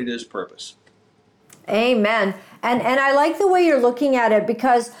God according to his purpose. Amen. And I like the way you're looking at it,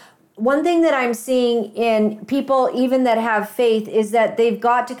 because one thing that I'm seeing in people, even that have faith, is that they've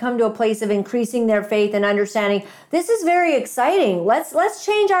got to come to a place of increasing their faith and understanding this is very exciting. Let's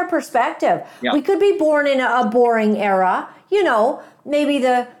change our perspective. Yeah. We could be born in a boring era, maybe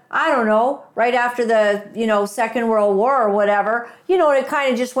right after the, Second World War or whatever, it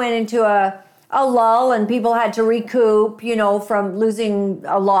kind of just went into a a lull and people had to recoup, from losing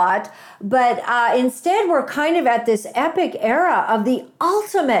a lot. But instead, we're kind of at this epic era of the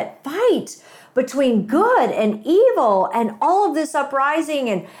ultimate fight between good and evil, and all of this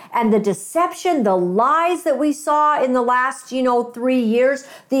uprising and the deception, the lies that we saw in the last, 3 years,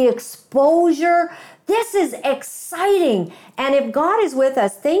 the exposure. This is exciting. And if God is with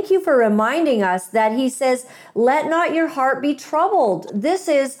us, thank you for reminding us that he says, let not your heart be troubled. This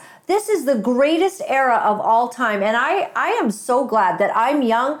is the greatest era of all time. And I am so glad that I'm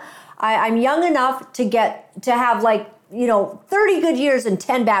young. I'm young enough to have 30 good years and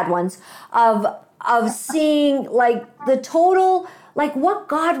 10 bad ones of seeing the total, what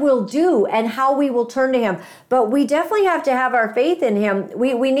God will do and how we will turn to him. But we definitely have to have our faith in him.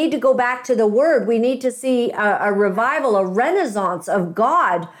 We need to go back to the word. We need to see a revival, a renaissance of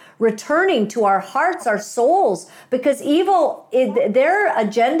God returning to our hearts, our souls, because evil, their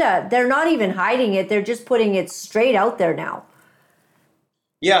agenda, they're not even hiding it. They're just putting it straight out there now.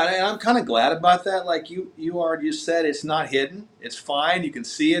 Yeah, and I'm kind of glad about that. Like you said, it's not hidden. It's fine. You can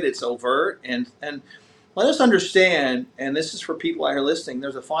see it. It's overt. And let us understand, and this is for people out here listening,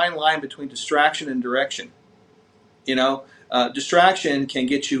 there's a fine line between distraction and direction. Distraction can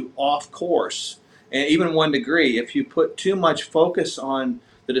get you off course. And even 1 degree, if you put too much focus on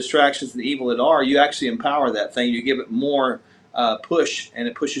the distractions and the evil that are, you actually empower that thing. You give it more push, and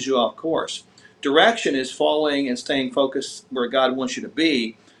it pushes you off course. Direction is following and staying focused where God wants you to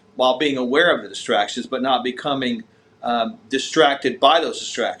be while being aware of the distractions, but not becoming distracted by those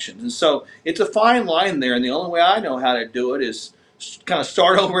distractions. And so it's a fine line there, and the only way I know how to do it is kind of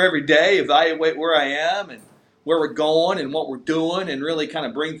start over every day, evaluate where I am and where we're going and what we're doing, and really kind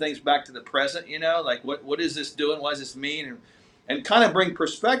of bring things back to the present, like what is this doing, what does this mean, and kind of bring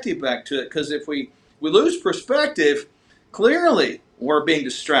perspective back to it, because if we lose perspective, clearly we're being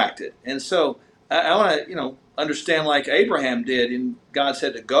distracted. And so I want to, understand like Abraham did, and God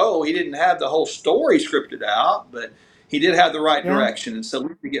said to go. He didn't have the whole story scripted out, but he did have the right direction. And so we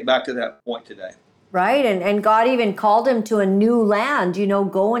need to get back to that point today. Right. And God even called him to a new land,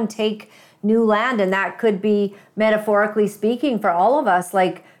 go and take new land. And that could be, metaphorically speaking, for all of us,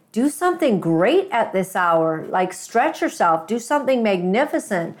 do something great at this hour, stretch yourself, do something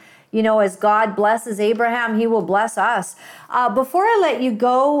magnificent. As God blesses Abraham, he will bless us. Before I let you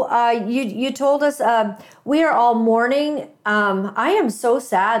go, you told us we are all mourning. I am so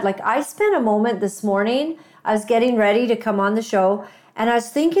sad. I spent a moment this morning, I was getting ready to come on the show, and I was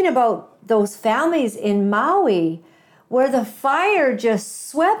thinking about those families in Maui where the fire just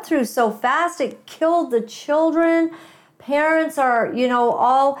swept through so fast, it killed the children. Parents are,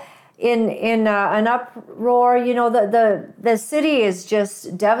 all in an uproar. The city is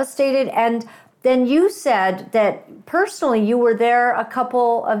just devastated. And then you said that personally you were there a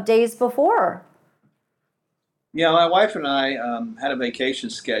couple of days before. Yeah, my wife and I had a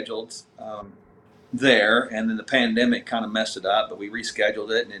vacation scheduled there, and then the pandemic kind of messed it up, but we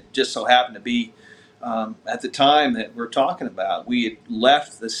rescheduled it, and it just so happened to be at the time that we're talking about. We had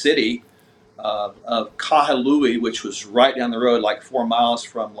left the city of Kahului, which was right down the road, 4 miles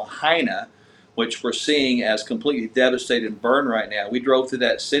from Lahaina, which we're seeing as completely devastated and burned right now. We drove through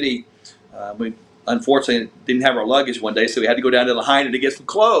that city. We unfortunately didn't have our luggage one day, so we had to go down to Lahaina to get some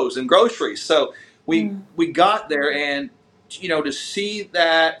clothes and groceries. So we got there, and to see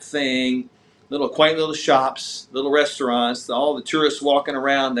that thing, quaint little shops, little restaurants, all the tourists walking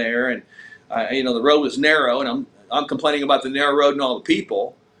around there, and the road was narrow, and I'm complaining about the narrow road and all the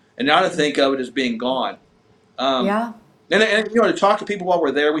people. And now to think of it as being gone. And to talk to people while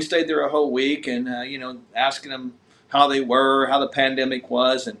we're there, we stayed there a whole week, and asking them how they were, how the pandemic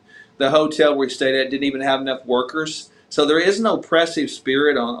was, and the hotel we stayed at didn't even have enough workers. So there is an oppressive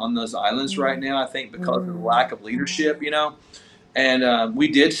spirit on those islands right now, I think, because of the lack of leadership, And we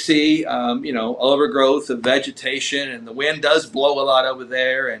did see, overgrowth of vegetation, and the wind does blow a lot over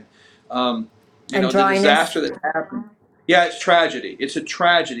there, and the disaster that happened. Yeah, it's tragedy. It's a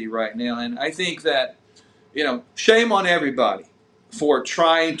tragedy right now. And I think that, shame on everybody for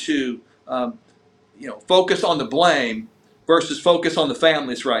trying to, focus on the blame versus focus on the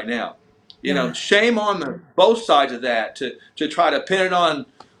families right now. Shame on both sides of that to try to pin it on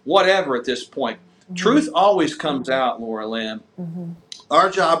whatever at this point. Truth always comes out, Laura Lynn. Our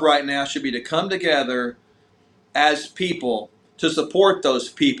job right now should be to come together as people to support those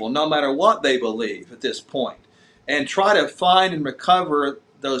people, no matter what they believe at this point, and try to find and recover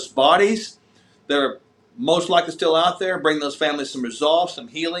those bodies that are most likely still out there, bring those families some resolve, some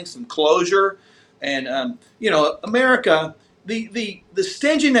healing, some closure. And, America, the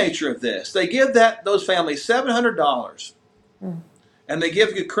stingy nature of this, they give those families $700. And and they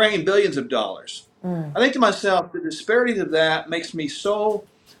give Ukraine billions of dollars. I think to myself, the disparity of that makes me so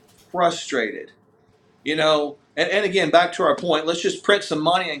frustrated. And again, back to our point, let's just print some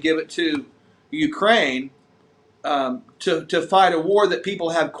money and give it to Ukraine to fight a war that people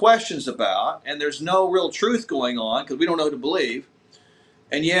have questions about, and there's no real truth going on because we don't know who to believe.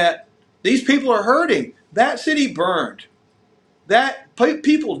 And yet, these people are hurting. That city burned. That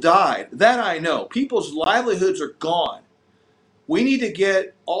people died. That I know. People's livelihoods are gone. We need to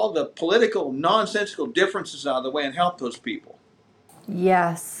get all the political, nonsensical differences out of the way and help those people.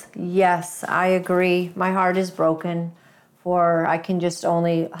 Yes, I agree. My heart is broken I can just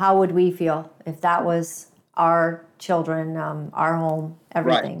only, how would we feel if that was our children, our home,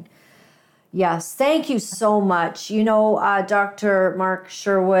 everything? Right. Yes, thank you so much. Dr. Mark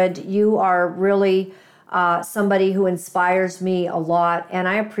Sherwood, you are really somebody who inspires me a lot. And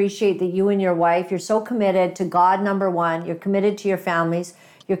I appreciate that you and your wife, you're so committed to God, number one. You're committed to your families.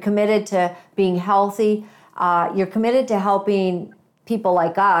 You're committed to being healthy. You're committed to helping people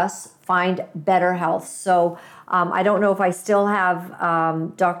like us find better health. So I don't know if I still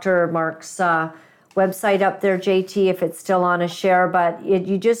have Dr. Mark's website up there, JT, if it's still on a share, but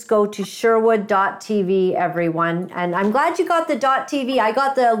you just go to Sherwood.tv, everyone. And I'm glad you got the .tv. I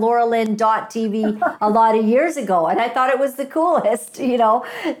got the LauraLynn.tv a lot of years ago, and I thought it was the coolest, to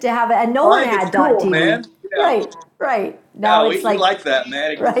have it. And no one had cool, .tv. Man. Yeah. Right. Now it's we like that,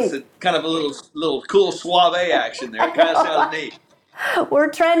 man. It's kind of a little cool suave action there. It kind of sounds neat. We're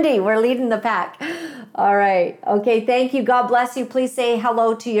trendy. We're leading the pack. All right. Okay. Thank you. God bless you. Please say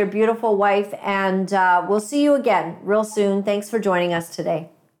hello to your beautiful wife, and we'll see you again real soon. Thanks for joining us today.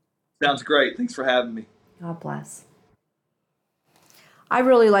 Sounds great. Thanks for having me. God bless. I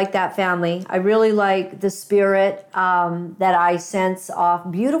really like that family. I really like the spirit that I sense off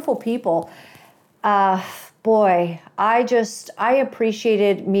beautiful people. Boy, I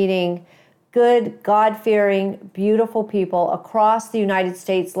appreciated meeting good, God-fearing, beautiful people across the United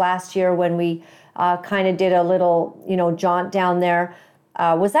States last year when we kind of did a little, jaunt down there.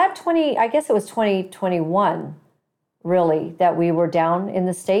 Was that I guess it was 2021, really, that we were down in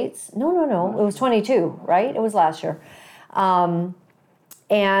the States? No. It was 22, right? It was last year. And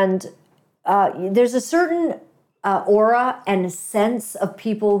there's a certain aura and a sense of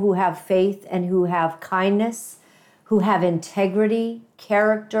people who have faith and who have kindness, who have integrity,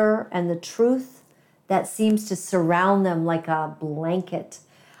 character, and the truth that seems to surround them like a blanket.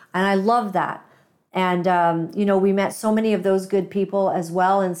 And I love that. And, we met so many of those good people as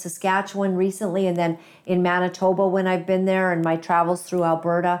well in Saskatchewan recently, and then in Manitoba when I've been there, and my travels through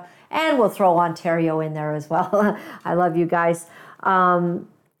Alberta. And we'll throw Ontario in there as well. I love you guys.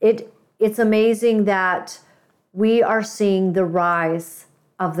 It's amazing that we are seeing the rise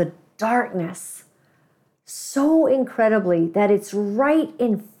of the darkness so incredibly that it's right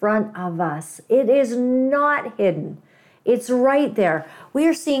in front of us. It is not hidden. It's right there. We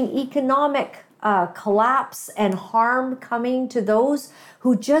are seeing economic collapse and harm coming to those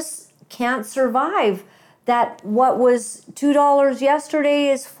who just can't survive. That what was $2 yesterday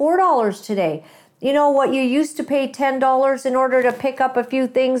is $4 today. What you used to pay $10 in order to pick up a few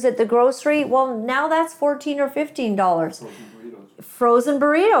things at the grocery, well, now that's $14 or $15. Frozen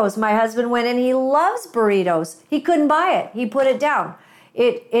burritos. My husband went in, he loves burritos. He couldn't buy it. He put it down.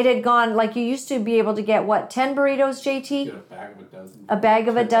 It had gone, like you used to be able to get, 10 burritos, JT? Get a bag of a dozen. A bag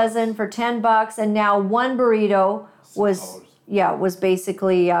of a dozen for $10, and now one burrito was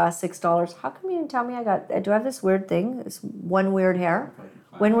basically $6. How come you didn't tell me do I have this weird thing? This one weird hair?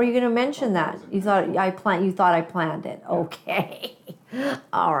 When were you going to mention that? You thought I planned it. Okay.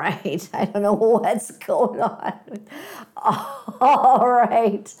 All right. I don't know what's going on. All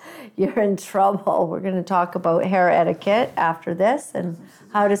right. You're in trouble. We're going to talk about hair etiquette after this and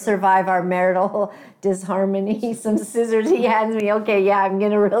how to survive our marital disharmony. Some scissors he hands me. Okay, yeah, I'm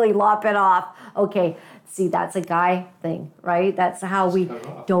going to really lop it off. Okay. See, that's a guy thing, right? That's how we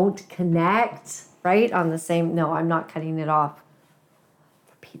don't connect, right? On the same, no, I'm not cutting it off.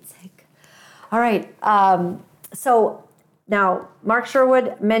 Pete's sake. All right. So now, Mark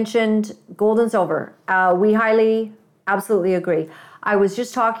Sherwood mentioned gold and silver. We absolutely agree. I was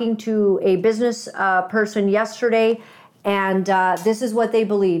just talking to a business person yesterday, and this is what they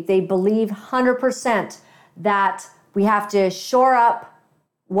believe. They believe 100% that we have to shore up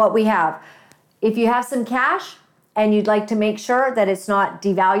what we have. If you have some cash and you'd like to make sure that it's not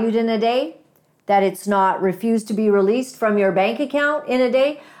devalued in a day, that it's not refused to be released from your bank account in a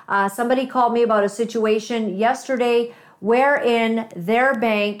day. Somebody called me about a situation yesterday wherein their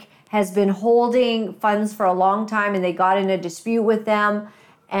bank has been holding funds for a long time and they got in a dispute with them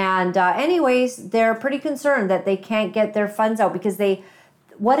And anyways, they're pretty concerned that they can't get their funds out because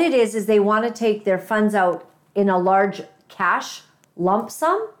what it is they want to take their funds out in a large cash lump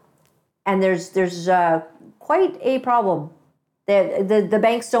sum. And there's quite a problem. The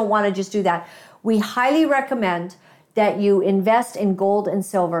banks don't want to just do that. We highly recommend that you invest in gold and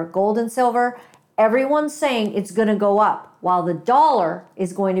silver. Gold and silver, everyone's saying it's going to go up, while the dollar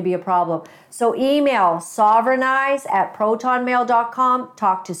is going to be a problem. So email sovereignize@protonmail.com.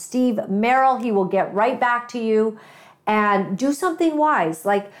 Talk to Steve Merrill. He will get right back to you and do something wise.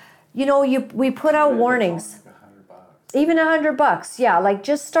 Like, we put out warnings. Even $100, yeah. Like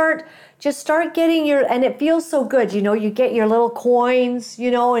just start getting and it feels so good. You get your little coins,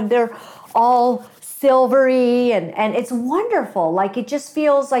 and they're all silvery and it's wonderful. Like it just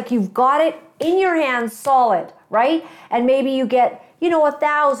feels like you've got it in your hands solid, right? And maybe you get,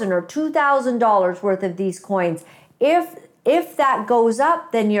 $1,000 or $2,000 worth of these coins. If that goes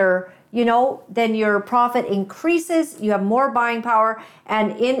up, then your profit increases, you have more buying power.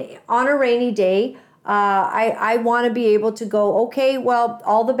 And on a rainy day, I want to be able to go, okay, well,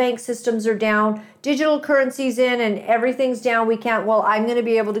 all the bank systems are down, digital currency's in and everything's down. I'm going to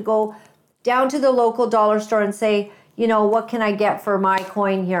be able to go down to the local dollar store and say, what can I get for my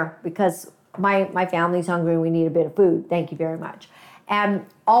coin here? Because my family's hungry and we need a bit of food. Thank you very much. And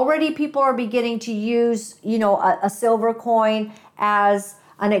already people are beginning to use, a silver coin as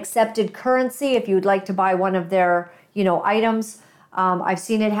an accepted currency if you'd like to buy one of their, items. I've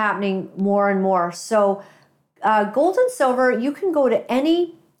seen it happening more and more. So gold and silver, you can go to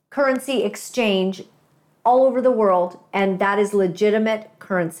any currency exchange all over the world, and that is legitimate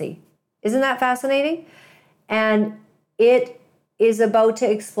currency. Isn't that fascinating? And it is about to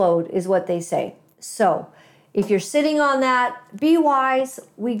explode, is what they say. So if you're sitting on that, be wise.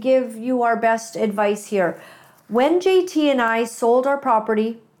 We give you our best advice here. When JT and I sold our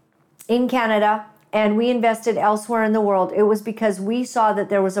property in Canada, and we invested elsewhere in the world, it was because we saw that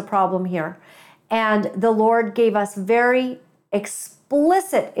there was a problem here. And the Lord gave us very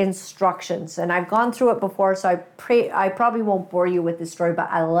explicit instructions. And I've gone through it before, so I probably won't bore you with this story, but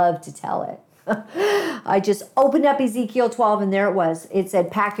I love to tell it. I just opened up Ezekiel 12 and there it was. It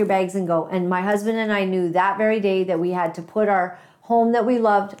said, pack your bags and go. And my husband and I knew that very day that we had to put our home that we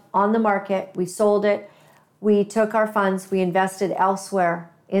loved on the market. We sold it. We took our funds. We invested elsewhere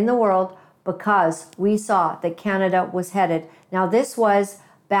in the world, because we saw that Canada was headed. Now, this was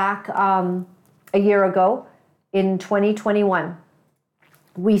back a year ago in 2021.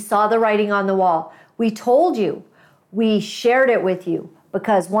 We saw the writing on the wall. We told you, we shared it with you,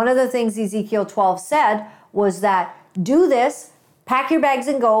 because one of the things Ezekiel 12 said was that do this, pack your bags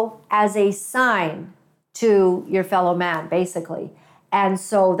and go, as a sign to your fellow man, basically. And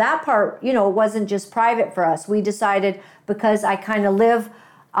so that part, wasn't just private for us. We decided, because I kind of live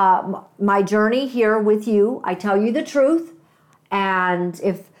my journey here with you, I tell you the truth. And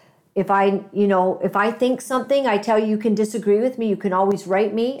if I think something, I tell you, you can disagree with me. You can always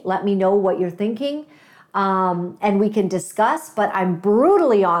write me, let me know what you're thinking. And we can discuss, but I'm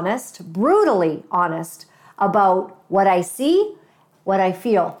brutally honest about what I see, what I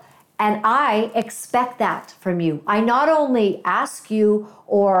feel. And I expect that from you. I not only ask you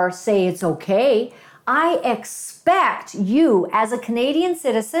or say it's okay, I expect you as a Canadian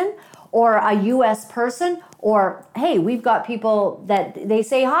citizen or a U.S. person, or, hey, we've got people that they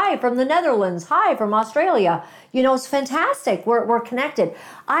say hi from the Netherlands, hi from Australia. It's fantastic. We're connected.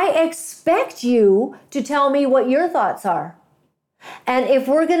 I expect you to tell me what your thoughts are. And if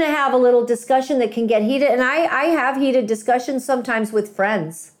we're going to have a little discussion that can get heated, and I have heated discussions sometimes with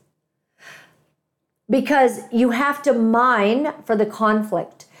friends, because you have to mine for the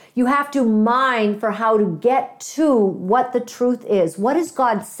conflict. You have to mine for how to get to what the truth is. What is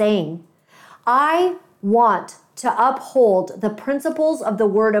God saying? I want to uphold the principles of the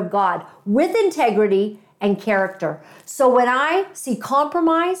Word of God with integrity and character. So when I see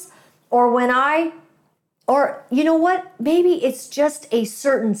compromise, or you know what, maybe it's just a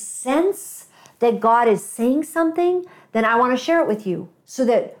certain sense that God is saying something, then I want to share it with you so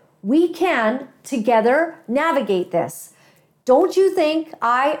that we can together navigate this. Don't you think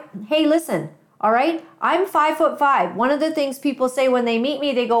hey, listen, all right? I'm 5'5". One of the things people say when they meet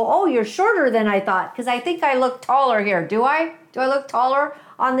me, they go, oh, you're shorter than I thought, because I think I look taller here. Do I? Do I look taller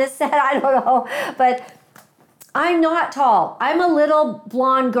on this set? I don't know. But I'm not tall. I'm a little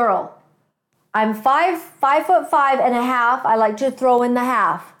blonde girl. I'm 5'5.5". I like to throw in the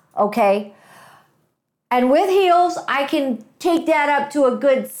half, okay? And with heels, I can take that up to a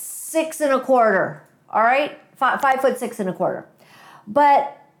good 6 1/4, all right? 5'6 1/4.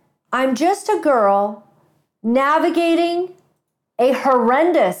 But I'm just a girl navigating a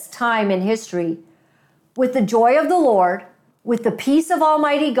horrendous time in history, with the joy of the Lord, with the peace of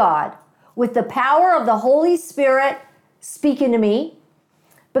Almighty God, with the power of the Holy Spirit speaking to me.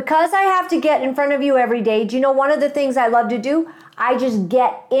 Because I have to get in front of you every day, do you know one of the things I love to do? I just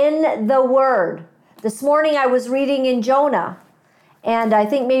get in the Word. This morning I was reading in Jonah, and I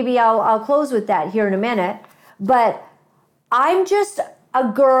think maybe I'll close with that here in a minute. But I'm just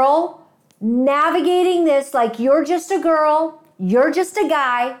a girl navigating this like you're just a girl, you're just a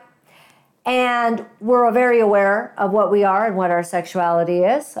guy, and we're very aware of what we are and what our sexuality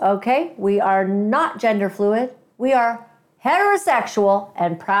is, okay? We are not gender fluid. We are heterosexual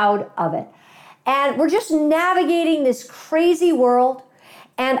and proud of it. And we're just navigating this crazy world.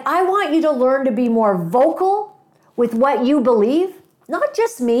 And I want you to learn to be more vocal with what you believe, not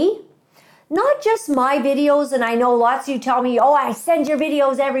just me, not just my videos. And I know lots of you tell me, oh, I send your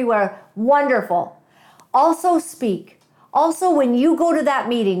videos everywhere. Wonderful. Also speak. Also, when you go to that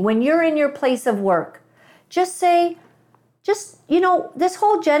meeting, when you're in your place of work, just say, this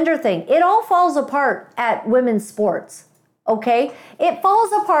whole gender thing, it all falls apart at women's sports. Okay? It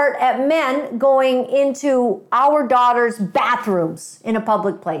falls apart at men going into our daughters' bathrooms in a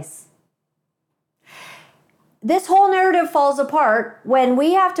public place. This whole narrative falls apart when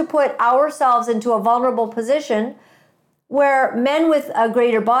we have to put ourselves into a vulnerable position where men with a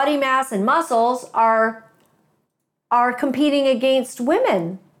greater body mass and muscles are competing against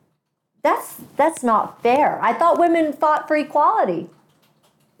women. That's not fair. I thought women fought for equality.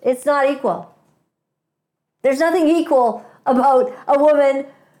 It's not equal. There's nothing equal about a woman,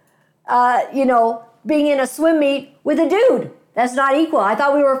 being in a swim meet with a dude. That's not equal. I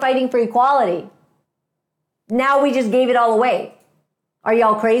thought we were fighting for equality. Now we just gave it all away. Are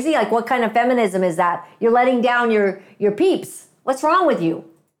y'all crazy? Like, what kind of feminism is that? You're letting down your peeps. What's wrong with you,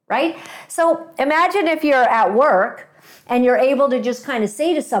 right? So imagine if you're at work and you're able to just kind of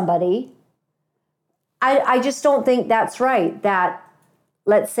say to somebody, I just don't think that's right, that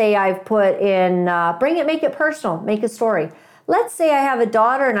let's say I've put in, make it personal, make a story. Let's say I have a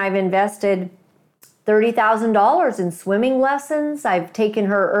daughter and I've invested $30,000 in swimming lessons. I've taken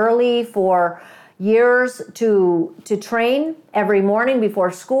her early for years to train every morning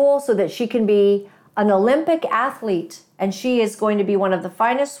before school so that she can be an Olympic athlete. And she is going to be one of the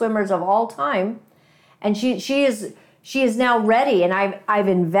finest swimmers of all time. And she is now ready. And I've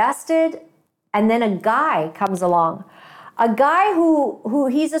invested, and then a guy comes along. A guy who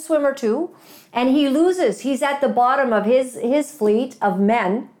he's a swimmer too, and he loses. He's at the bottom of his fleet of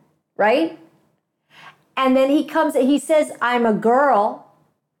men, right? And then he says, I'm a girl.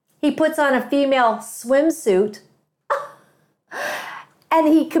 He puts on a female swimsuit and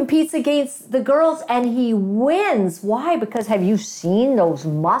he competes against the girls and he wins. Why? Because have you seen those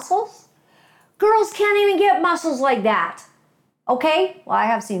muscles? Girls can't even get muscles like that. Okay? Well, I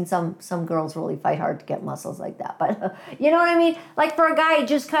have seen some girls really fight hard to get muscles like that, but you know what I mean? Like for a guy,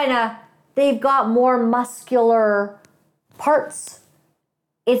 just kind of, they've got more muscular parts.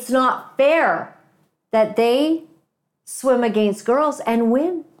 It's not fair that they swim against girls and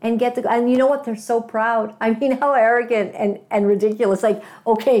win and get and you know what? They're so proud. I mean, how arrogant and ridiculous. Like,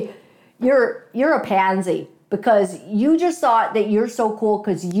 okay, you're a pansy because you just thought that you're so cool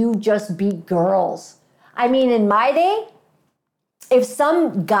because you just beat girls. I mean, in my day, if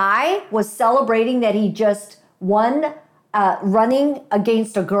some guy was celebrating that he just won running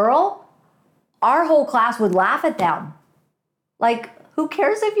against a girl, our whole class would laugh at them. Like, who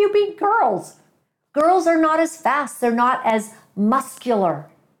cares if you beat girls? Girls are not as fast. They're not as muscular.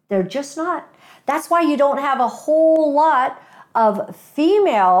 They're just not. That's why you don't have a whole lot of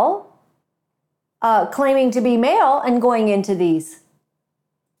female claiming to be male and going into these.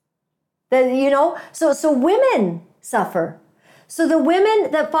 So women suffer. So the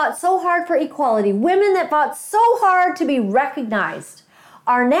women that fought so hard for equality, women that fought so hard to be recognized,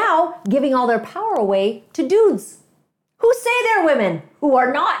 are now giving all their power away to dudes who say they're women, who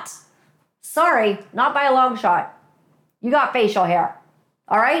are not. Sorry, not by a long shot. You got facial hair,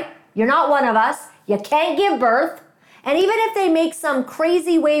 all right? You're not one of us. You can't give birth. And even if they make some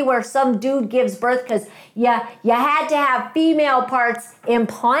crazy way where some dude gives birth because you had to have female parts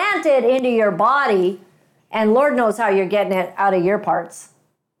implanted into your body, and Lord knows how you're getting it out of your parts,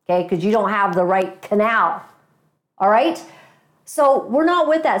 okay? Because you don't have the right canal, all right? So we're not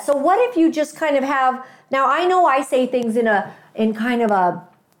with that. So what if you just kind of have, now I know I say things in kind of a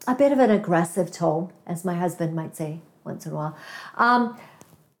bit of an aggressive tone, as my husband might say once in a while.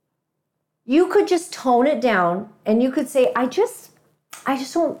 You could just tone it down and you could say, I just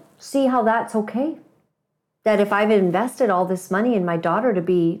don't see how that's okay. That if I've invested all this money in my daughter to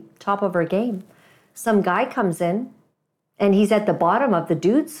be top of her game, some guy comes in and he's at the bottom of the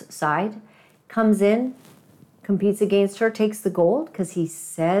dude's side, comes in, competes against her, takes the gold because he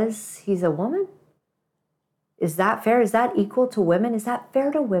says he's a woman? Is that fair? Is that equal to women? Is that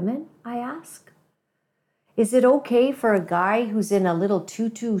fair to women, I ask? Is it okay for a guy who's in a little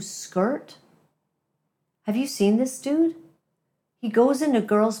tutu skirt? Have you seen this dude? He goes into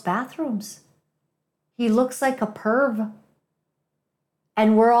girls' bathrooms. He looks like a perv.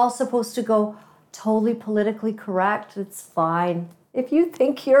 And we're all supposed to go, totally politically correct, it's fine. If you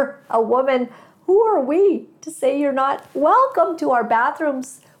think you're a woman, who are we to say you're not welcome to our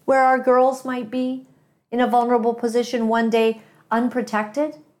bathrooms where our girls might be in a vulnerable position one day,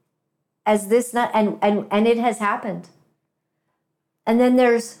 unprotected? As this not, and it has happened. And then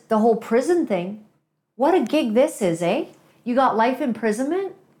there's the whole prison thing. What a gig this is, eh? You got life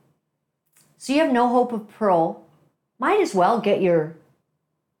imprisonment, so you have no hope of parole. Might as well get your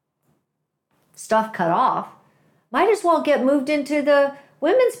stuff cut off. Might as well get moved into the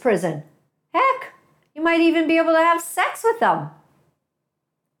women's prison. Heck, you might even be able to have sex with them.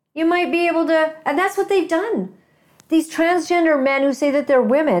 You might be able to, and that's what they've done. These transgender men who say that they're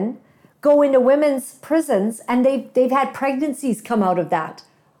women go into women's prisons, and they've had pregnancies come out of that.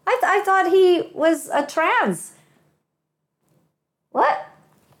 I thought he was a trans. What?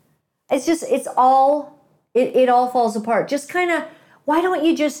 It's just, it all falls apart. Just kind of, why don't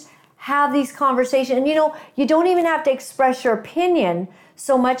you just have these conversations? And you don't even have to express your opinion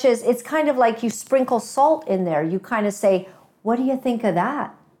so much as it's kind of like you sprinkle salt in there. You kind of say, what do you think of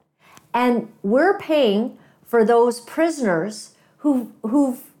that? And we're paying for those prisoners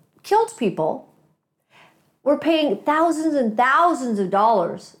who've killed people. We're paying thousands and thousands of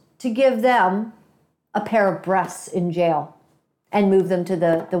dollars to give them a pair of breasts in jail and move them to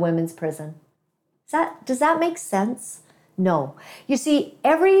the women's prison. Does that make sense? No. You see,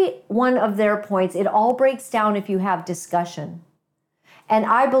 every one of their points, it all breaks down if you have discussion. And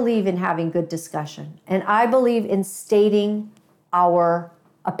I believe in having good discussion. And I believe in stating our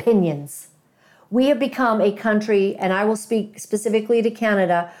opinions. We have become a country, and I will speak specifically to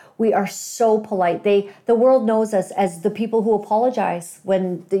Canada, we are so polite. The world knows us as the people who apologize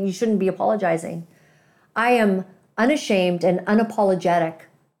when you shouldn't be apologizing. I am unashamed and unapologetic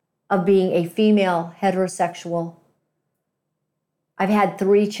of being a female heterosexual. I've had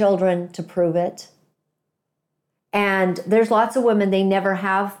 3 children to prove it. And there's lots of women, they never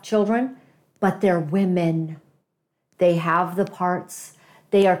have children, but they're women. They have the parts.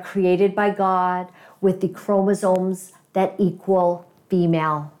 They are created by God with the chromosomes that equal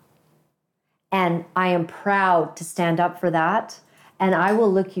female. And I am proud to stand up for that. And I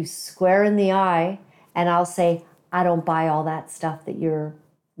will look you square in the eye and I'll say, I don't buy all that stuff that you're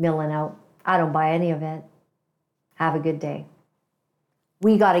milling out. I don't buy any of it. Have a good day.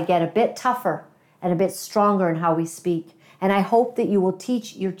 We got to get a bit tougher and a bit stronger in how we speak. And I hope that you will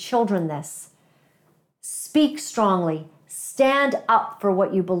teach your children this. Speak strongly. Stand up for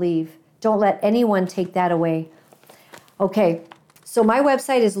what you believe. Don't let anyone take that away. Okay, so my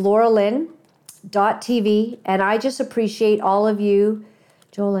website is lauralyn.tv, and I just appreciate all of you.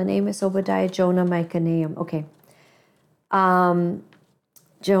 Joel, Amos, Obadiah, Jonah, Micah, Nahum. Okay.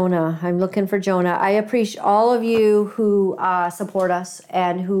 Jonah, I'm looking for Jonah. I appreciate all of you who support us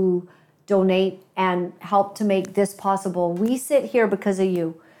and who donate and help to make this possible. We sit here because of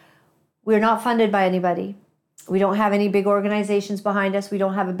you. We're not funded by anybody. We don't have any big organizations behind us. We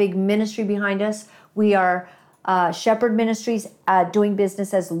don't have a big ministry behind us. We are Shepherd Ministries doing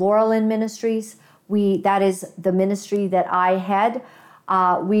business as Laura Lynn Ministries. That is the ministry that I head.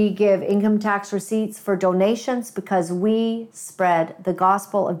 We give income tax receipts for donations because we spread the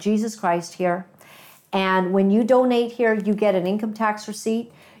gospel of Jesus Christ here. And when you donate here, you get an income tax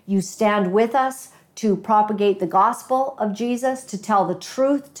receipt. You stand with us to propagate the gospel of Jesus, to tell the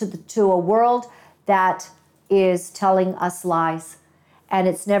truth to a world that is telling us lies. And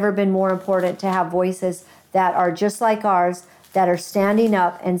it's never been more important to have voices that are just like ours, that are standing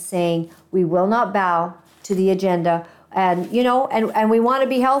up and saying, we will not bow to the agenda. And, and we want to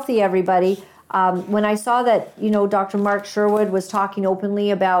be healthy, everybody. When I saw that, Dr. Mark Sherwood was talking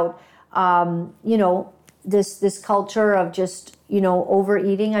openly about, this culture of just,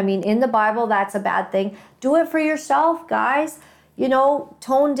 overeating. I mean, in the Bible, that's a bad thing. Do it for yourself, guys.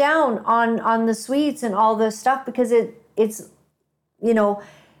 Tone down on the sweets and all this stuff because it's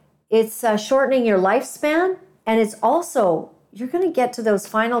shortening your lifespan. And it's also, you're going to get to those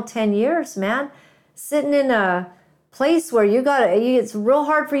final 10 years, man, sitting in a place where it's real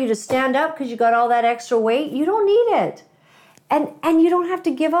hard for you to stand up because you got all that extra weight. You don't need it. And you don't have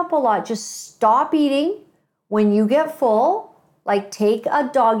to give up a lot. Just stop eating when you get full Like, take a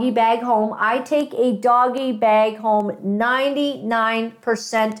doggy bag home. I take a doggy bag home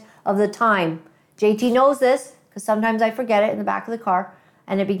 99% of the time. JT knows this because sometimes I forget it in the back of the car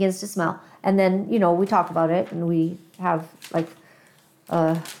and it begins to smell. And then, we talk about it and we have like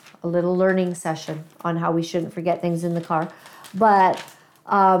a little learning session on how we shouldn't forget things in the car. But,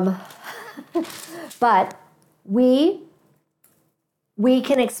 but we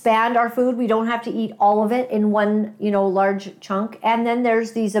can expand our food. We don't have to eat all of it in one, large chunk. And then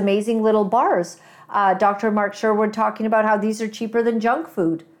there's these amazing little bars. Dr. Mark Sherwood talking about how these are cheaper than junk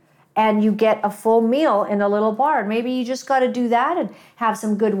food. And you get a full meal in a little bar. Maybe you just got to do that and have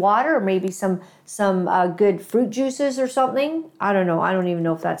some good water, or maybe some good fruit juices or something. I don't know. I don't even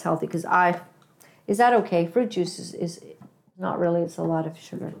know if that's healthy is that okay? Fruit juice is not really. It's a lot of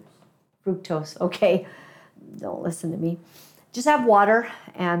sugar. Fructose. Okay. Don't listen to me. Just have water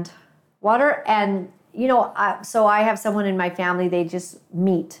and so I have someone in my family, they just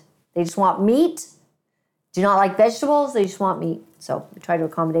want meat, do not like vegetables, they just want meat. So we try to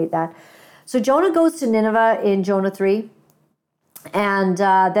accommodate that. So Jonah goes to Nineveh in Jonah 3, and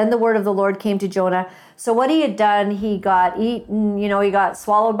then the word of the Lord came to Jonah. So what he had done, he got eaten, he got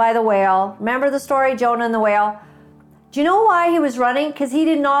swallowed by the whale. Remember the story, Jonah and the whale? Do you know why he was running? Because he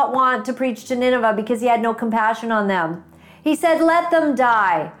did not want to preach to Nineveh because he had no compassion on them. He said, let them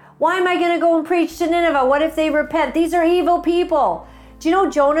die. Why am I going to go and preach to Nineveh? What if they repent? These are evil people. Do you know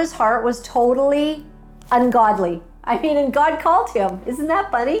Jonah's heart was totally ungodly? And God called him. Isn't that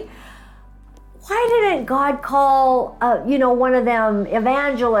funny? Why didn't God call, one of them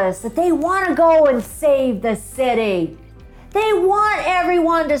evangelists that they want to go and save the city? They want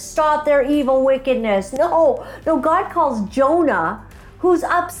everyone to stop their evil wickedness. No, God calls Jonah, who's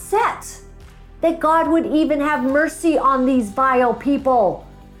upset that God would even have mercy on these vile people.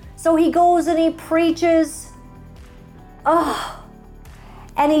 So he goes and he preaches.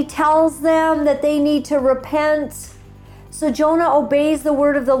 And he tells them that they need to repent. So Jonah obeys the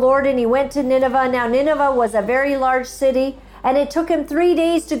word of the Lord and he went to Nineveh. Now Nineveh was a very large city and it took him 3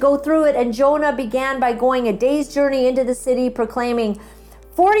 days to go through it. And Jonah began by going a day's journey into the city, proclaiming,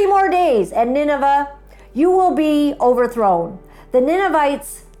 40 more days and Nineveh, you will be overthrown. The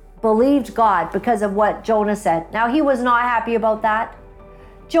Ninevites believed God because of what Jonah said. Now he was not happy about that.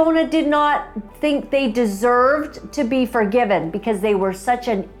 Jonah did not think they deserved to be forgiven because they were such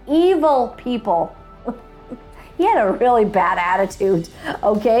an evil people. He had a really bad attitude,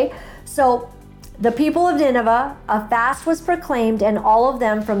 okay? So the people of Nineveh, a fast was proclaimed, and all of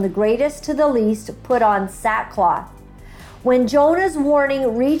them, from the greatest to the least, put on sackcloth. When Jonah's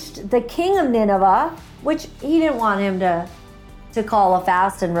warning reached the king of Nineveh, which he didn't want him to call a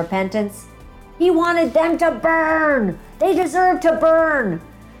fast and repentance, he wanted them to burn. They deserved to burn.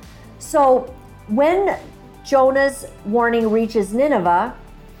 So when Jonah's warning reaches Nineveh,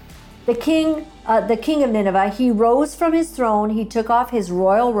 the king of Nineveh, he rose from his throne, he took off his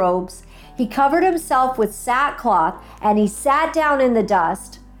royal robes, he covered himself with sackcloth, and he sat down in the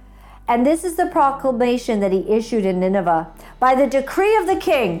dust. And this is the proclamation that he issued in Nineveh. By the decree of the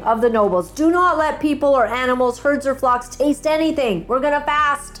king of the nobles, do not let people or animals, herds or flocks taste anything. We're going to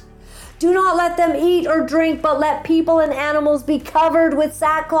fast. Do not let them eat or drink, but let people and animals be covered with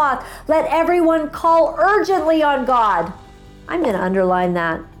sackcloth. Let everyone call urgently on God. I'm going to underline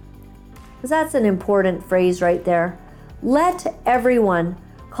that because that's an important phrase right there. Let everyone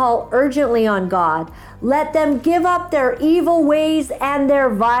call urgently on God. Let them give up their evil ways and their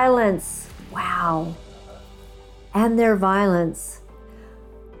violence. Wow. And their violence.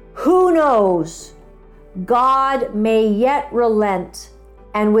 Who knows? God may yet relent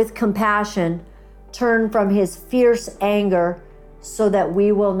and with compassion turn from his fierce anger so that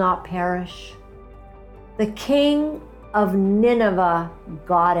we will not perish. The king of Nineveh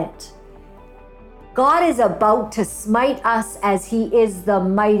got it. God is about to smite us as he is the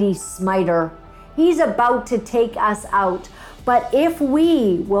mighty smiter. He's about to take us out. But if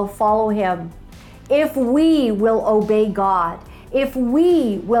we will follow him, if we will obey God, if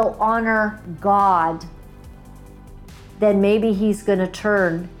we will honor God, then maybe he's going to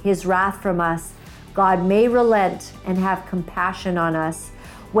turn his wrath from us. God may relent and have compassion on us.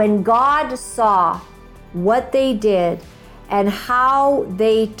 When God saw what they did and how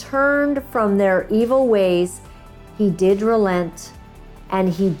they turned from their evil ways, he did relent, and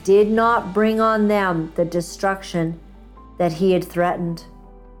he did not bring on them the destruction that he had threatened.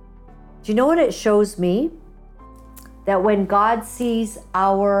 Do you know what it shows me? That when God sees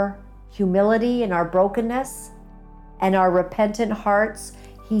our humility and our brokenness and our repentant hearts,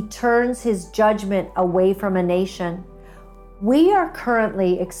 he turns his judgment away from a nation. We are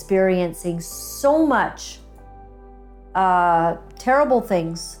currently experiencing so much terrible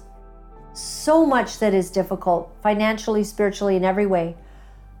things, so much that is difficult, financially, spiritually, in every way.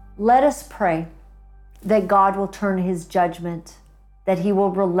 Let us pray that God will turn his judgment, that he will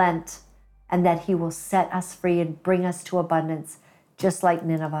relent, and that he will set us free and bring us to abundance, just like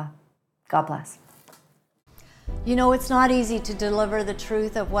Nineveh. God bless. You know, it's not easy to deliver the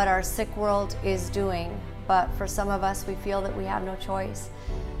truth of what our sick world is doing, but for some of us, we feel that we have no choice.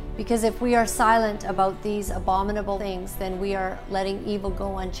 Because if we are silent about these abominable things, then we are letting evil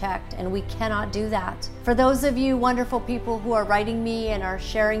go unchecked, and we cannot do that. For those of you wonderful people who are writing me and are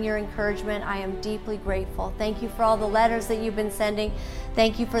sharing your encouragement, I am deeply grateful. Thank you for all the letters that you've been sending.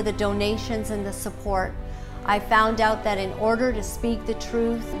 Thank you for the donations and the support. I found out that in order to speak the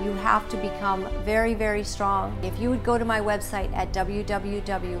truth, you have to become very, very strong. If you would go to my website at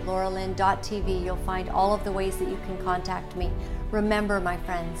www.lauralyn.tv, you'll find all of the ways that you can contact me. Remember, my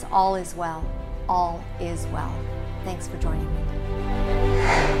friends, all is well. All is well. Thanks for joining me.